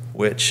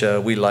 which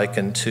we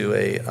likened to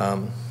a,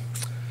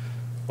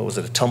 what was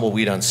it, a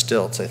tumbleweed on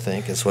stilts, I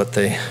think, is what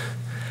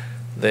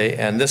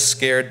and this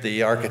scared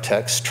the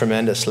architects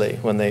tremendously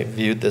when they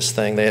viewed this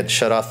thing. They had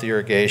shut off the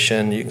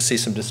irrigation. You can see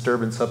some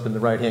disturbance up in the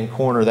right-hand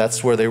corner.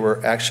 That's where they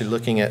were actually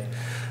looking at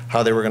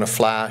how they were going to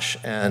flash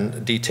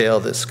and detail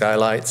the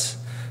skylights.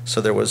 So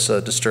there was a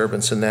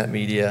disturbance in that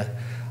media.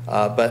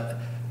 But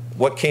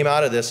what came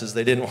out of this is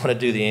they didn't want to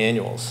do the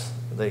annuals.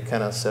 They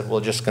kind of said,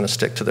 we're just going to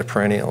stick to the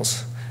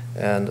perennials.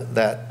 And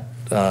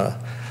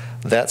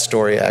that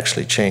story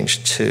actually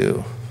changed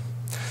too.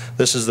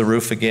 This is the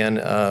roof again,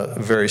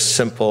 very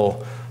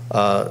simple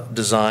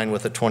design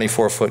with a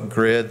 24-foot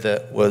grid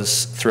that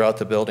was throughout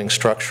the building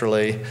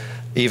structurally,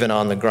 even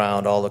on the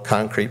ground, all the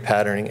concrete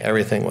patterning,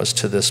 everything was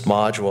to this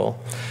module.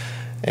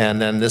 And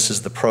then this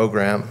is the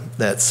program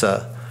that's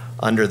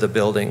under the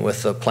building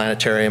with the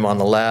planetarium on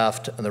the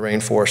left and the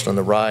rainforest on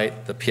the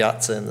right, the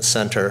piazza in the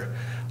center,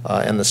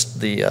 and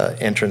the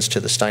entrance to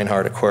the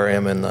Steinhardt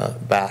Aquarium in the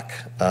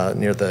back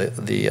near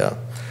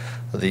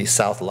the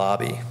south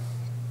lobby.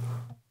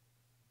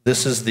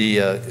 This is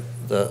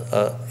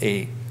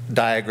a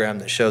diagram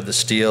that showed the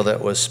steel that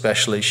was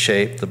specially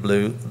shaped, the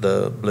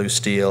blue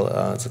steel.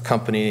 It's a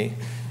company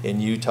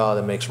in Utah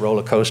that makes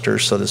roller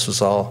coasters, so this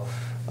was all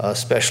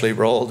specially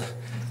rolled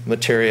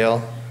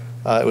material.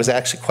 It was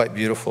actually quite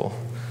beautiful.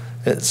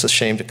 It's a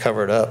shame to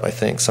cover it up, I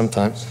think,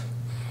 sometimes.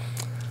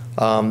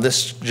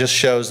 This just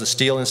shows the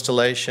steel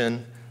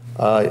installation.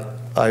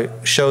 I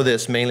show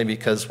this mainly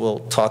because we'll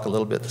talk a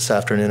little bit this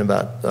afternoon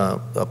about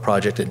a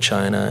project in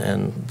China,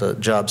 and the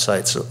job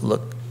sites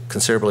look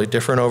considerably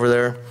different over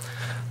there.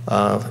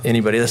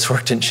 Anybody that's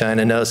worked in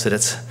China knows that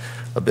it's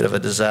a bit of a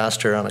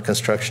disaster on a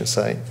construction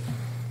site.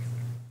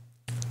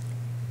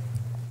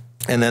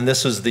 And then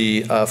this was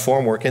the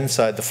formwork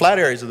inside. The flat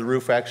areas of the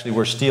roof actually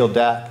were steel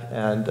deck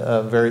and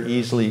very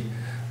easily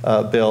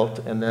built,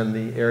 and then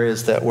the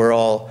areas that were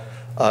all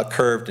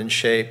curved and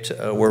shaped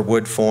were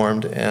wood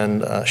formed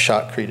and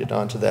shotcreted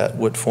onto that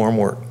wood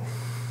formwork.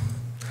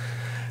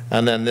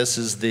 And then this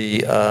is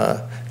the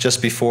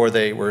just before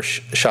they were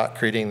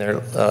shotcreting,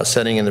 they're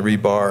setting in the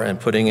rebar and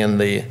putting in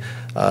the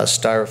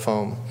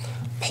styrofoam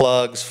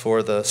plugs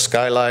for the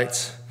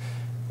skylights.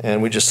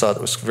 And we just thought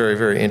it was very,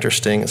 very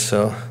interesting.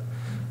 So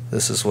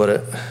this is what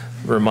it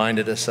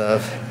reminded us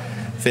of.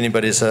 If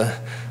anybody's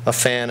a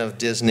fan of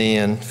Disney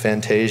and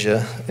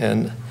Fantasia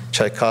and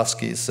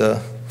Tchaikovsky's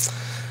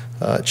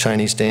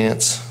Chinese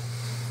dance.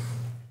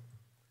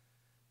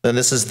 Then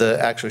this is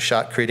the actual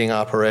shotcreting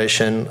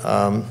operation.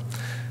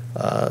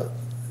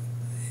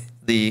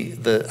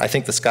 I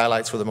think the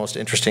skylights were the most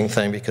interesting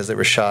thing because they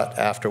were shot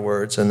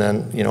afterwards, and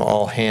then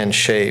all hand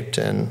shaped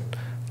and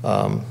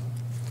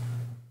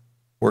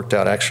worked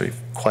out actually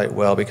quite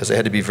well because they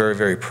had to be very,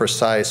 very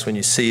precise. When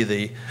you see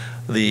the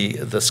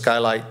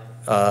skylight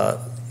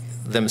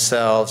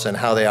themselves and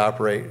how they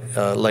operate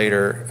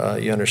later,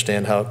 you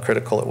understand how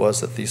critical it was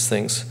that these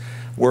things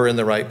were in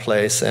the right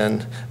place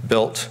and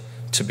built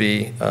to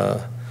be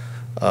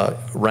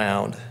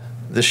round.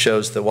 This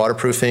shows the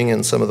waterproofing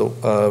and some of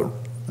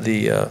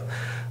the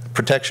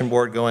protection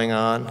board going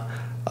on,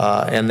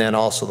 and then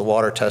also the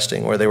water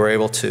testing where they were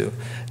able to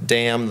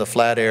dam the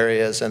flat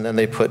areas, and then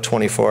they put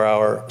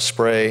 24-hour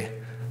spray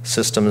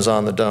systems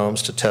on the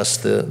domes to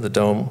test the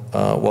dome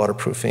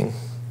waterproofing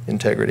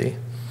integrity.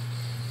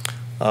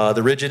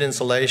 The rigid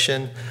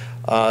insulation,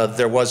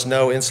 there was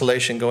no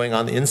insulation going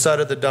on the inside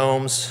of the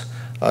domes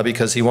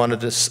because he wanted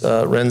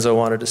to, Renzo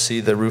wanted to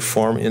see the roof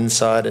form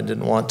inside and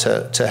didn't want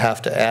to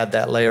have to add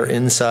that layer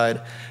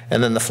inside.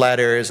 And then the flat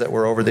areas that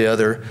were over the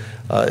other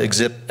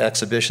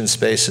exhibition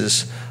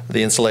spaces,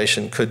 the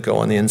insulation could go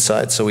on the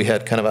inside. So we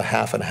had kind of a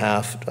half and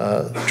half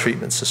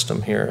treatment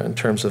system here in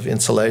terms of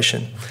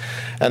insulation.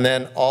 And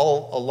then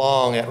all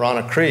along at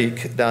Rana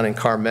Creek, down in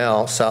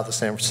Carmel, south of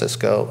San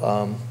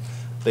Francisco,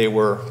 they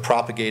were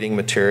propagating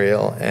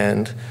material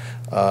and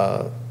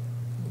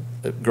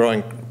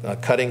growing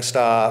cutting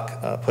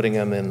stock, putting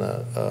them in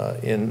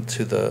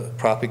into the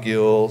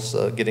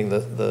propagules, getting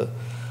the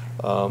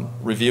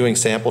reviewing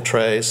sample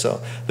trays.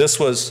 So this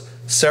was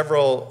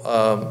several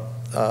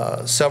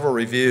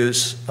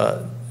reviews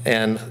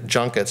and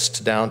junkets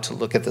down to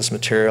look at this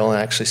material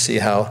and actually see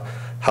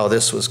how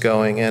this was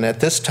going. And at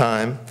this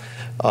time,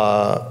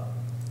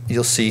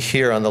 you'll see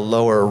here on the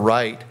lower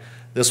right,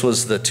 This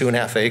was the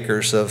 2.5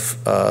 acres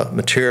of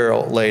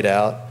material laid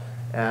out.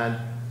 And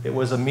it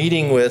was a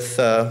meeting with,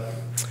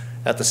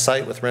 at the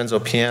site with Renzo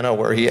Piano,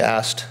 where he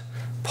asked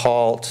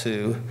Paul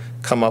to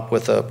come up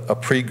with a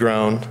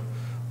pre-grown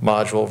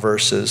module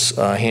versus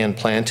hand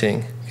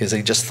planting, because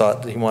he just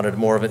thought he wanted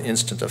more of an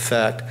instant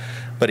effect.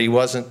 But he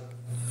wasn't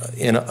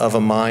of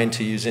a mind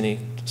to use any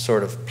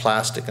sort of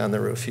plastic on the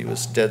roof. He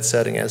was dead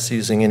setting as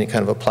using any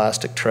kind of a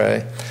plastic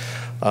tray.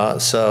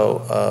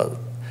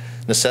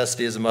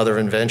 Necessity is the mother of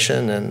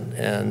invention,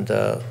 and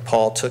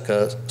Paul took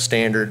a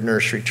standard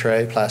nursery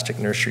tray, plastic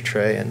nursery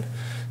tray, and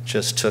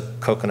just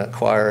took coconut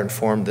coir and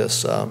formed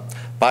this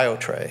bio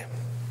tray,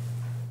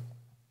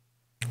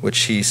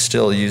 which he's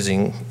still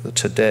using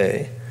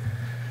today.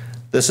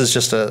 This is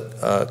just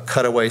a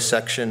cutaway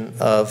section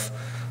of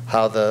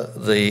how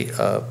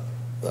the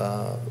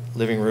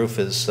living roof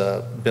is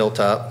built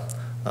up.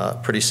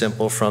 Pretty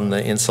simple, from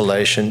the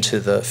insulation to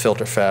the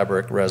filter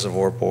fabric,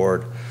 reservoir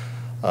board,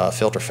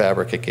 filter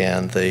fabric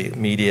again, the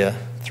media,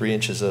 3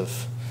 inches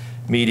of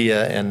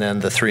media, and then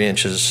the 3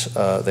 inches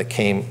that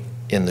came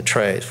in the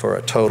tray, for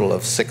a total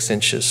of 6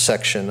 inches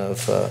section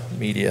of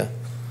media.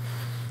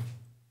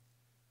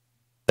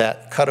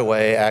 That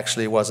cutaway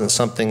actually wasn't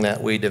something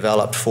that we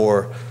developed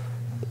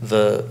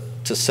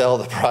to sell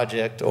the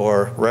project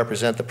or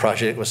represent the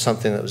project. It was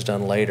something that was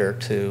done later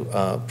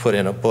to put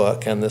in a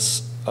book. And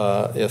this,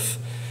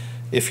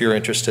 if you're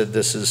interested,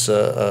 this is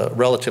a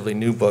relatively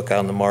new book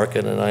on the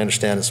market, and I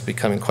understand it's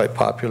becoming quite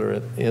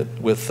popular in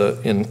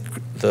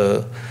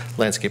the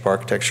landscape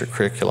architecture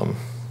curriculum.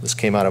 This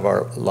came out of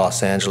our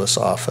Los Angeles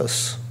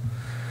office.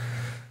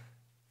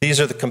 These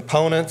are the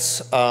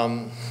components.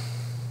 You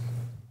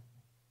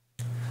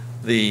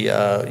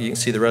can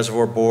see the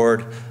reservoir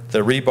board. The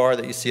rebar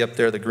that you see up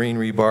there, the green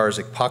rebar, is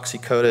epoxy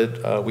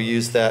coated. We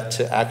use that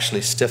to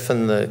actually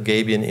stiffen the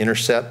gabion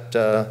intercept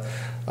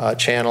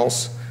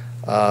channels.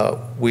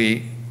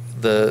 The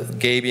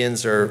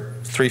gabions are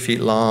 3 feet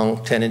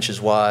long, 10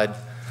 inches wide,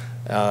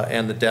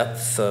 and the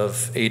depth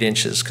of 8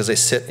 inches, because they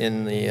sit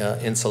in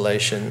the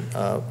insulation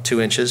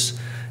 2 inches.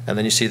 And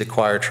then you see the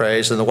coir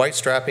trays. And the white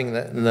strapping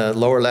in the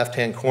lower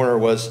left-hand corner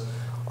was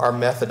our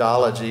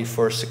methodology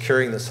for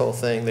securing this whole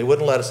thing. They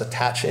wouldn't let us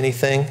attach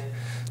anything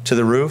to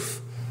the roof.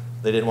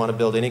 They didn't want to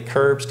build any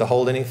curbs to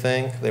hold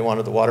anything. They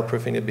wanted the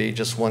waterproofing to be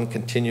just one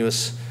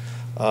continuous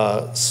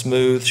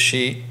smooth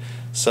sheet.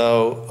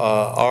 So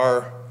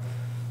our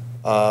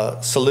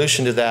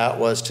solution to that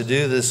was to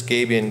do this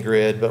gabion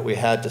grid, but we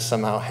had to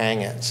somehow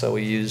hang it. So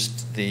we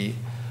used the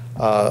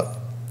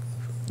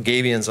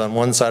gabions on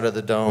one side of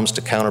the domes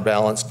to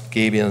counterbalance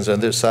gabions on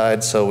the other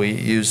side. So we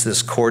used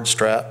this cord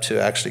strap to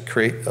actually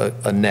create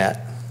a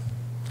net.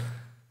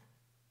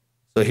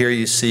 So here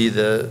you see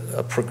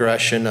a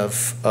progression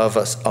of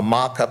a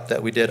mock-up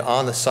that we did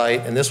on the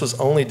site, and this was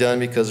only done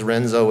because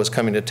Renzo was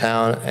coming to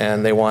town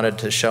and they wanted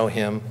to show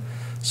him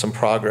some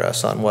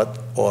progress on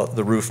what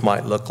the roof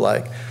might look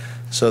like.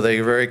 So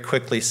they very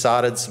quickly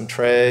sodded some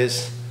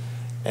trays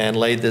and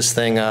laid this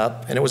thing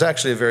up, and it was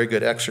actually a very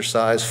good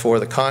exercise for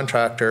the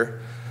contractor.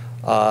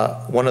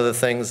 One of the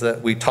things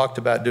that we talked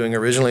about doing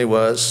originally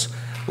was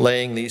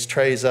laying these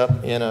trays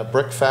up in a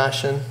brick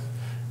fashion,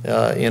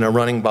 in a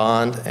running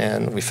bond,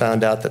 and we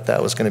found out that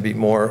that was going to be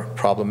more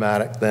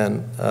problematic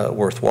than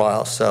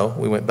worthwhile. So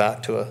we went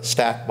back to a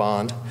stack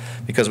bond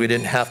because we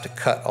didn't have to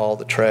cut all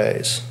the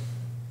trays.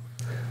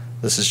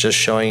 This is just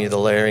showing you the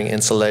layering,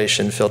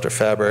 insulation, filter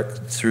fabric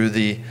through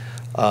the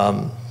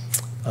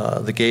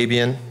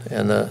gabion,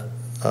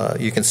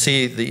 and you can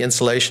see the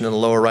insulation in the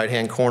lower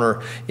right-hand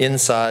corner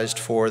incised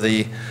for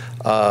the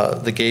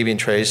gabion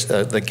trays,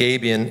 the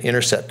gabion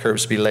intercept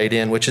curves to be laid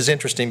in, which is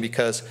interesting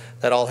because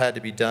that all had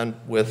to be done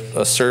with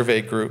a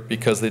survey group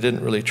because they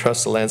didn't really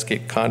trust the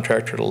landscape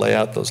contractor to lay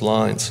out those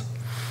lines.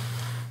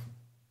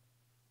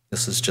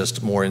 This is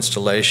just more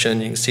installation.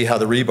 You can see how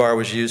the rebar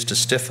was used to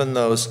stiffen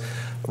those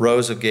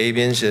rows of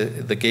gabions.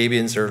 The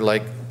gabions are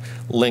like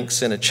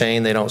links in a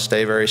chain. They don't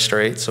stay very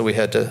straight, so we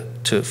had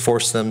to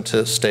force them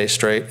to stay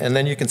straight. And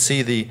then you can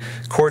see the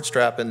cord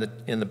strap in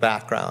the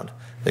background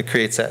that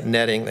creates that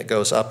netting that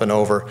goes up and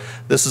over.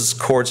 This is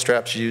cord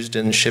straps used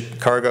in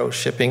cargo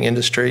shipping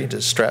industry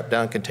to strap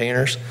down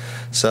containers.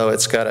 So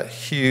it's got a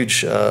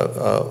huge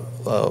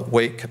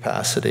weight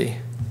capacity.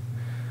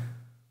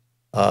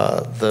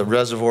 The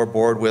reservoir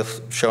board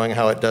with showing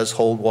how it does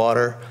hold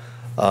water.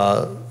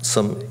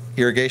 Some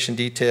irrigation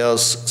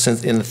details.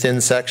 Since in the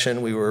thin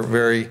section, we were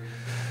very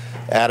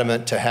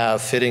adamant to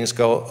have fittings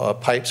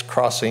pipes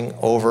crossing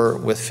over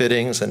with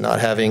fittings and not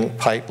having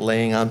pipe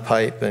laying on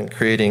pipe and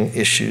creating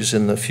issues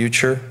in the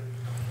future.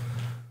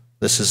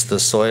 This is the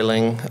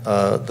soiling,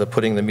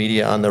 putting the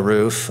media on the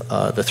roof,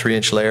 the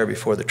 3-inch layer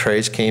before the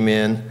trays came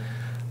in.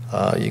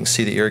 You can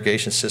see the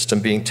irrigation system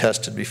being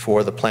tested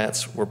before the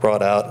plants were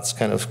brought out.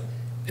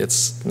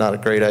 It's not a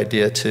great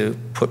idea to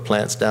put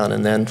plants down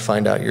and then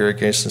find out your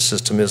irrigation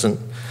system isn't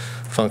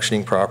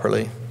functioning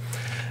properly.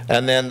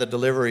 And then the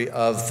delivery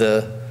of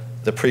the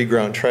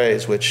pre-grown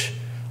trays, which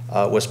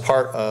was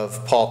part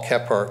of Paul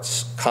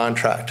Kephart's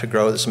contract to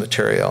grow this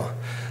material.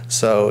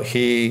 So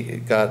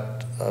he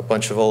got a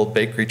bunch of old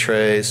bakery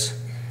trays,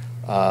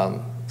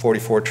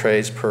 44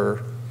 trays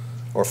per,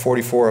 or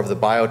 44 of the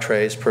bio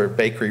trays per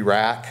bakery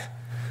rack,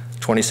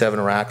 27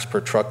 racks per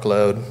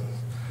truckload,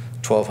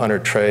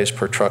 1,200 trays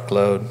per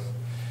truckload.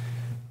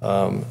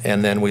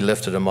 And then we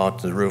lifted them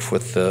onto the roof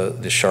with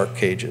the shark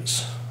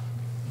cages.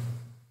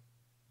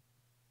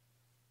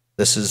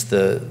 This is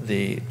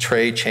the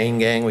tray chain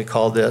gang, we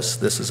call this.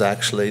 This is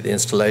actually the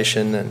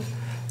installation, and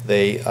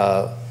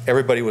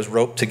everybody was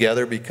roped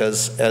together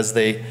because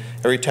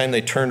every time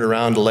they turned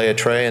around to lay a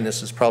tray, and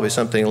this is probably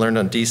something learned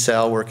on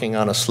desal working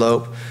on a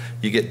slope,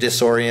 you get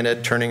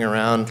disoriented, turning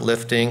around,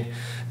 lifting,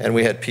 and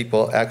we had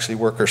people, actually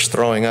workers,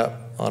 throwing up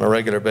on a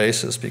regular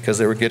basis because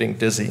they were getting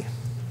dizzy.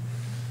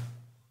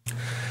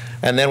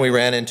 And then we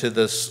ran into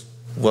this,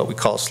 what we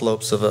call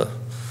slopes of a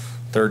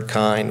third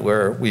kind,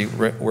 where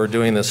we're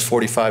doing this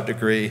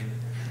 45-degree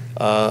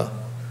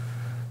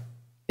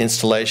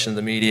installation of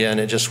the media, and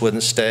it just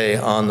wouldn't stay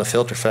on the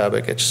filter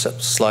fabric. It just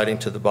kept sliding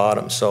to the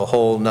bottom. So a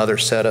whole nother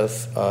set of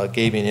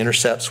gabion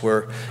intercepts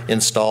were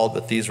installed,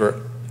 but these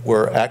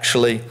were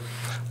actually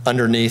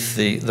underneath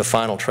the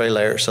final tray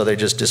layer, so they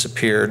just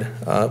disappeared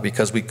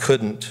because we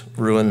couldn't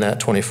ruin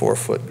that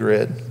 24-foot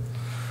grid.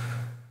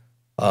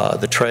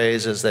 The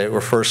trays, as they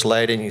were first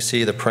laid, and you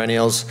see the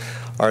perennials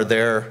are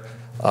there,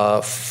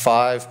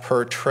 5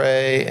 per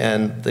tray,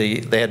 and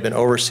they had been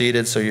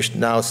overseeded, so you're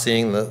now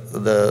seeing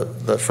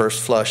the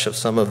first flush of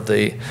some of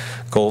the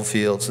gold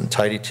fields and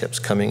tidy tips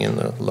coming in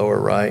the lower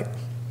right.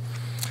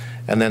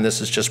 And then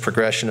this is just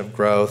progression of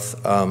growth.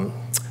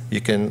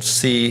 You can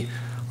see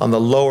on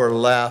the lower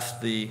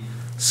left the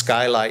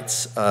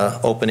skylights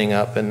opening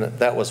up, and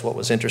that was what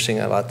was interesting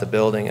about the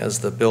building. As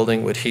the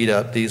building would heat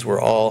up, these were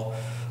all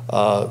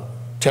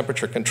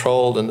temperature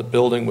controlled, and the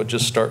building would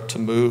just start to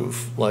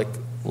move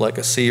like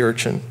a sea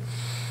urchin.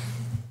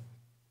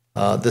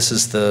 This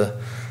is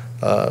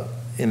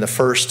in the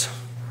first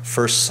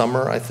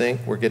summer, I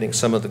think, we're getting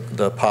some of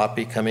the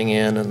poppy coming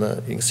in, and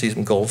you can see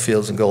some gold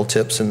fields and gold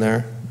tips in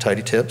there,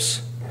 tidy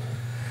tips.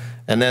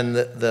 And then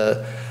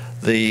the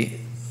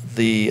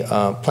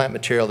plant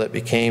material that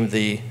became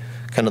the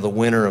kind of the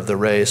winner of the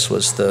race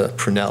was the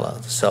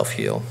prunella, the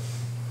self-heal.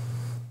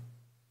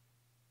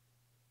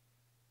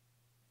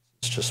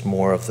 It's just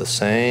more of the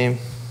same.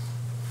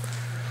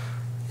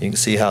 You can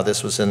see how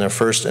this was in their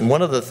first, and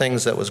one of the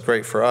things that was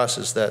great for us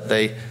is that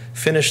they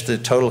finished the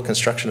total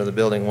construction of the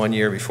building 1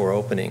 year before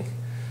opening.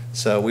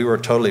 So we were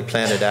totally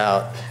planted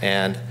out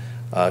and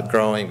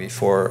growing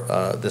before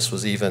this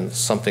was even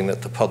something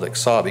that the public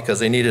saw, because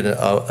they needed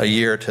a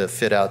year to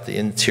fit out the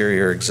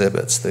interior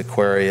exhibits, the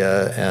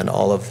aquaria, and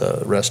all of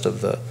the rest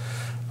of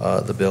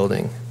the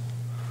building.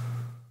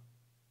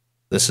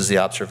 This is the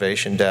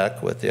observation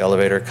deck with the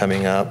elevator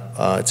coming up.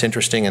 It's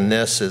interesting in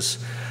this is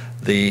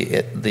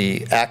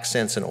the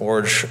accents in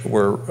orange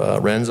were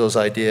Renzo's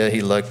idea.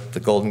 He liked the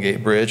Golden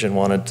Gate Bridge and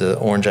wanted the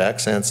orange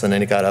accents, and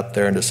then he got up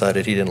there and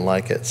decided he didn't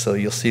like it. So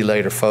you'll see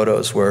later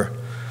photos where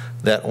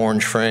that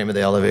orange frame of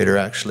the elevator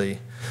actually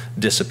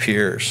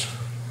disappears.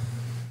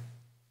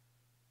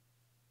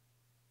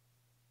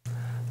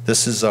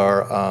 This is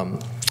our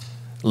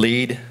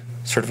LEED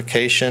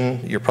certification.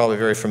 You're probably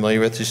very familiar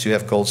with this. You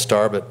have Gold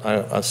Star, but I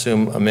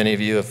assume many of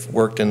you have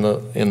worked in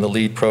the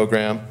LEED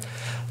program.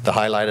 The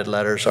highlighted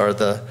letters are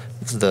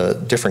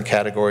the different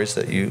categories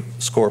that you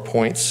score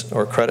points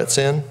or credits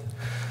in.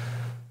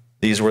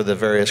 These were the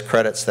various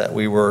credits that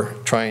we were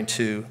trying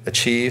to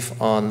achieve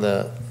on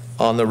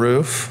the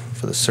roof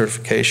for the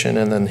certification,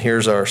 and then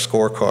here's our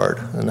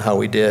scorecard and how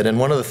we did. And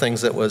one of the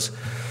things that was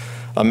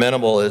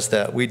amenable is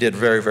that we did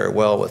very, very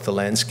well with the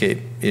landscape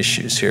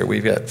issues here.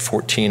 We've got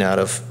 14 out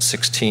of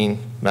 16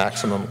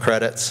 maximum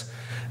credits,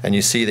 and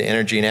you see the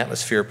energy and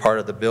atmosphere part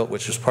of the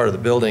which was part of the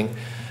building,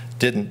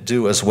 didn't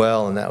do as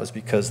well, and that was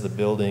because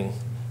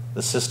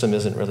the system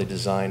isn't really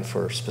designed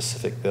for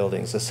specific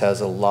buildings. This has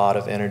a lot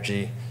of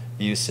energy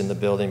use in the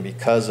building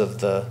because of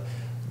the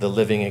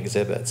living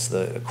exhibits,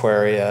 the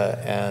aquaria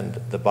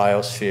and the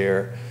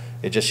biosphere.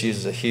 It just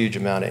uses a huge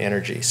amount of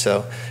energy.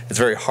 So it's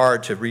very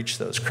hard to reach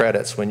those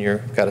credits when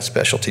you've got a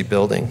specialty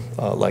building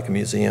like a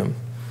museum.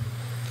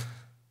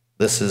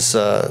 This is,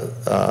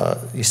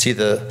 you see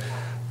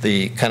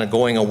the kind of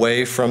going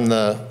away from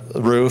the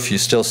roof. You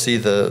still see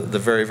the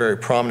very, very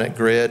prominent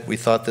grid. We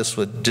thought this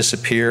would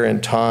disappear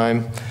in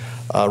time.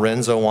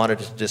 Renzo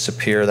wanted it to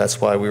disappear.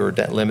 That's why we were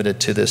limited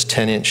to this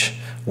 10-inch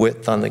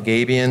width on the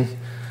gabion.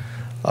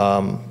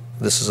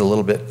 This is a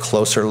little bit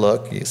closer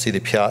look. You see the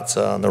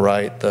piazza on the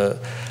right.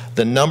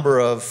 The number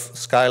of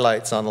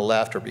skylights on the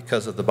left are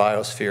because of the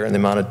biosphere and the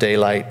amount of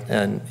daylight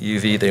and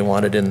UV they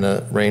wanted in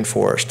the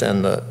rainforest.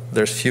 And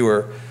there's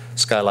fewer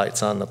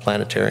skylights on the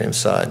planetarium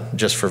side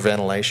just for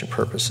ventilation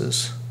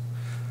purposes.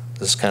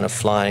 This is kind of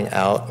flying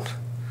out.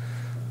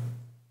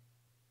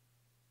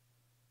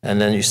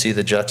 And then you see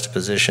the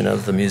juxtaposition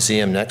of the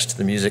museum next to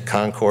the music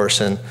concourse,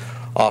 and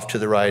off to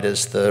the right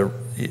is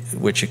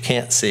which you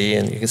can't see,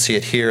 and you can see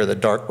it here, the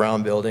dark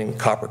brown building,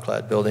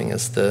 copper-clad building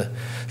is the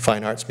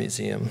Fine Arts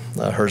Museum,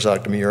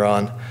 Herzog de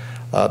Meuron.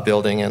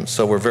 building. And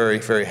so we're very,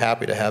 very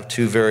happy to have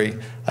two very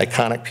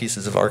iconic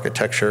pieces of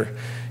architecture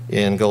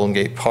in Golden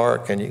Gate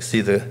Park. And you can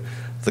see the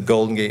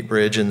Golden Gate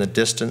Bridge in the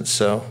distance,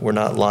 so we're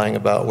not lying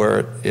about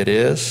where it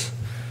is.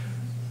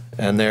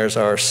 And there's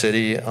our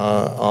city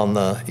on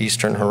the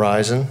eastern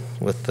horizon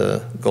with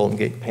the Golden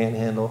Gate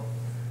Panhandle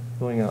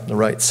going out on the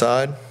right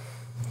side.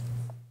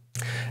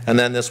 And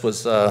then this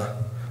was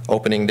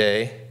opening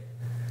day,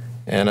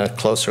 and a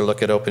closer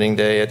look at opening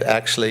day. It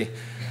actually,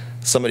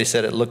 somebody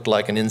said it looked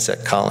like an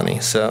insect colony.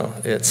 So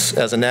it's,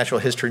 as a natural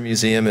history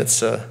museum,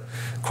 it's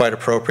quite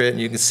appropriate. And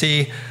you can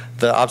see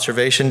the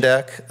observation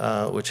deck,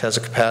 which has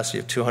a capacity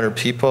of 200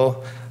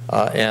 people,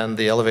 and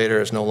the elevator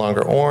is no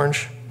longer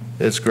orange,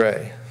 it's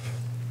gray.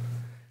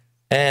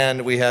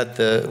 And we have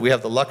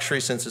the luxury,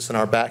 since it's in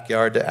our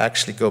backyard, to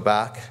actually go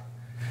back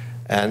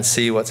and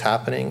see what's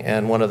happening.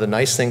 And one of the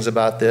nice things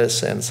about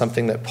this, and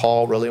something that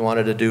Paul really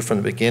wanted to do from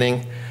the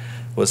beginning,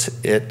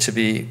 was it to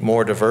be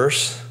more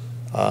diverse.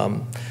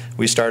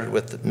 We started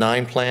with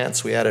 9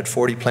 plants. We added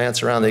 40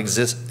 plants around the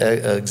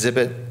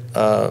exhibit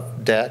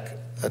deck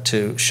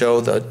to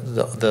show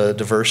the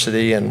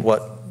diversity and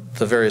what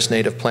the various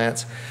native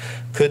plants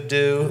could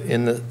do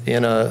in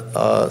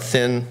a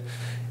thin,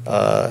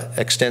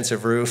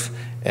 extensive roof.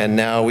 And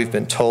now we've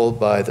been told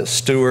by the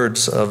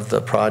stewards of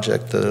the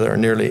project that there are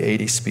nearly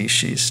 80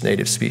 species,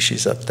 native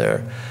species up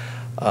there.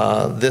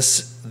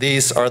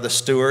 These are the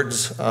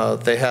stewards.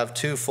 They have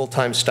 2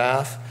 full-time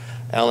staff.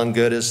 Alan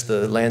Good is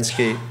the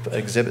landscape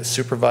exhibit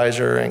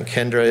supervisor, and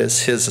Kendra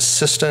is his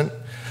assistant.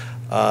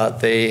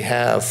 They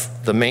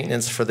have the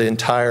maintenance for the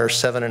entire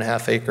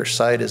 7.5 acre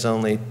site is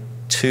only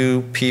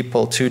 2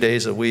 people, 2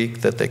 days a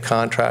week that they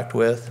contract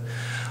with.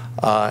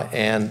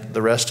 And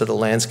the rest of the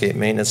landscape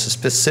maintenance,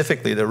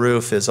 specifically the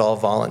roof, is all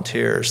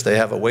volunteers. They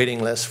have a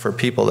waiting list for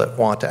people that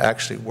want to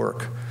actually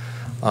work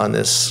on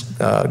this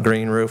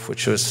green roof,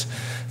 which was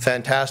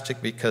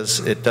fantastic because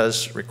it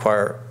does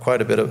require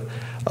quite a bit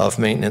of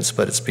maintenance,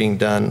 but it's being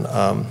done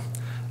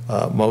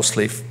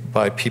mostly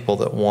by people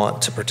that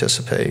want to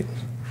participate.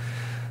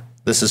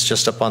 This is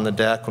just up on the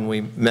deck. When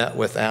we met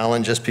with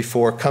Alan just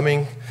before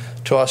coming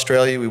to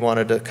Australia, we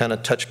wanted to kind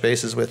of touch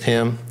bases with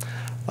him.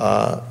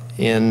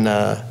 In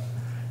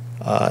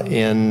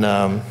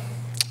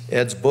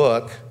Ed's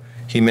book,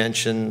 he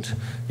mentioned,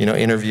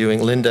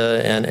 interviewing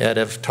Linda, and Ed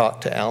have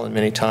talked to Alan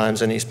many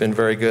times, and he's been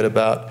very good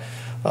about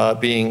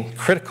being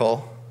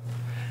critical,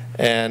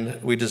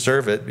 and we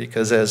deserve it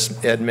because,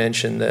 as Ed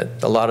mentioned,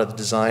 that a lot of the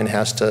design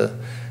has to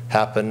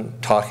happen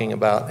talking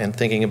about and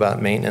thinking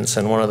about maintenance,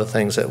 and one of the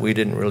things that we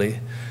didn't really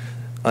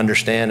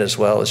understand as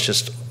well is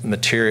just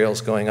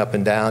materials going up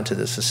and down to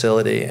this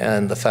facility,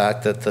 and the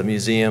fact that the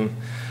museum,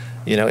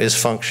 is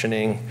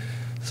functioning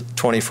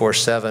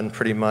 24/7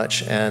 pretty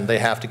much, and they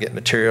have to get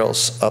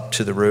materials up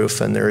to the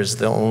roof, and there is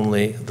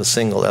the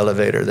single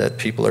elevator that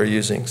people are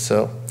using,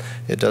 so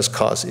it does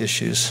cause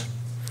issues.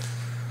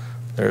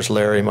 There's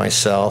Larry,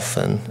 myself,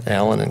 and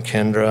Alan and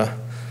Kendra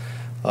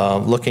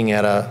looking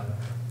at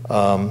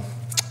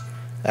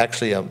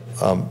actually a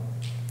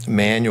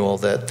manual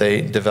that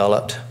they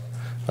developed,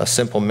 a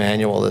simple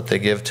manual that they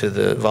give to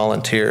the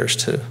volunteers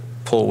to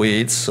pull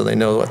weeds so they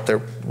know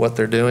what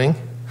they're doing.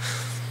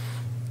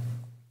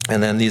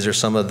 And then these are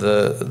some of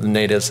the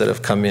natives that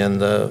have come in,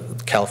 the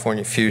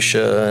California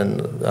fuchsia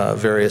and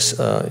various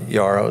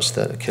yarrows,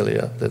 that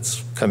achillea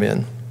that's come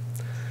in.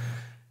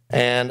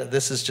 And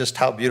this is just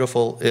how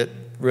beautiful it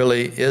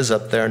really is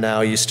up there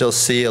now. You still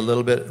see a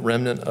little bit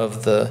remnant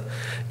of the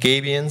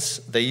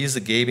gabions. They use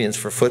the gabions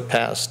for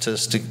footpaths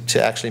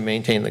to actually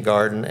maintain the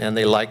garden, and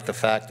they like the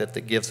fact that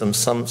it gives them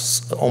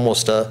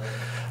almost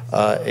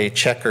a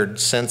checkered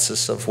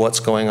census of what's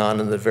going on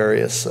in the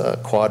various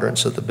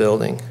quadrants of the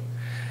building.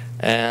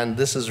 And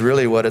this is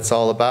really what it's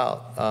all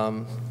about.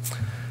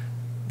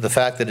 The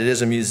fact that it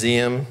is a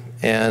museum,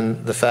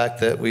 and the fact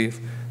that we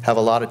have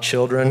a lot of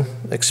children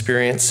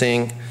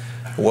experiencing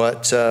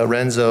what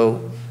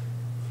Renzo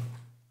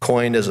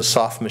coined as a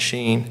soft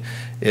machine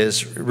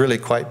is really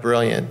quite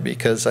brilliant,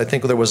 because I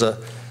think there was a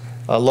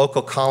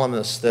local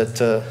columnist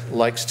that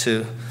likes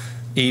to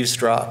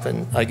eavesdrop,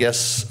 and I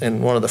guess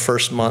in one of the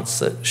first months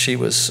that she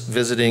was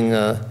visiting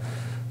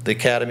the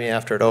academy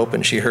after it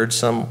opened, she heard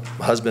some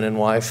husband and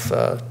wife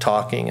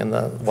talking, and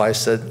the wife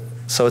said,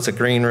 "So it's a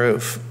green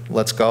roof,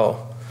 let's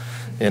go,"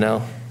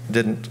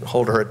 Didn't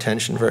hold her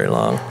attention very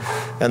long.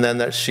 And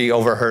then she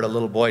overheard a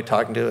little boy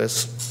talking to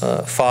his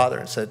father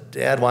and said,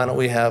 "Dad, why don't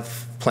we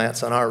have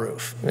plants on our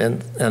roof?"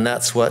 And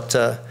that's what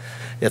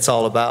it's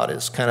all about,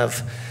 is kind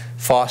of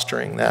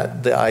fostering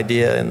the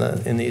idea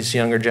in these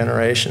younger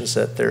generations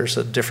that there's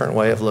a different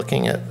way of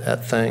looking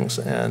at things.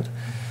 And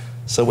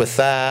so with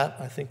that,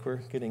 I think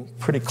we're getting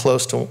pretty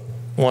close to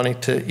wanting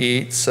to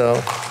eat.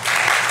 So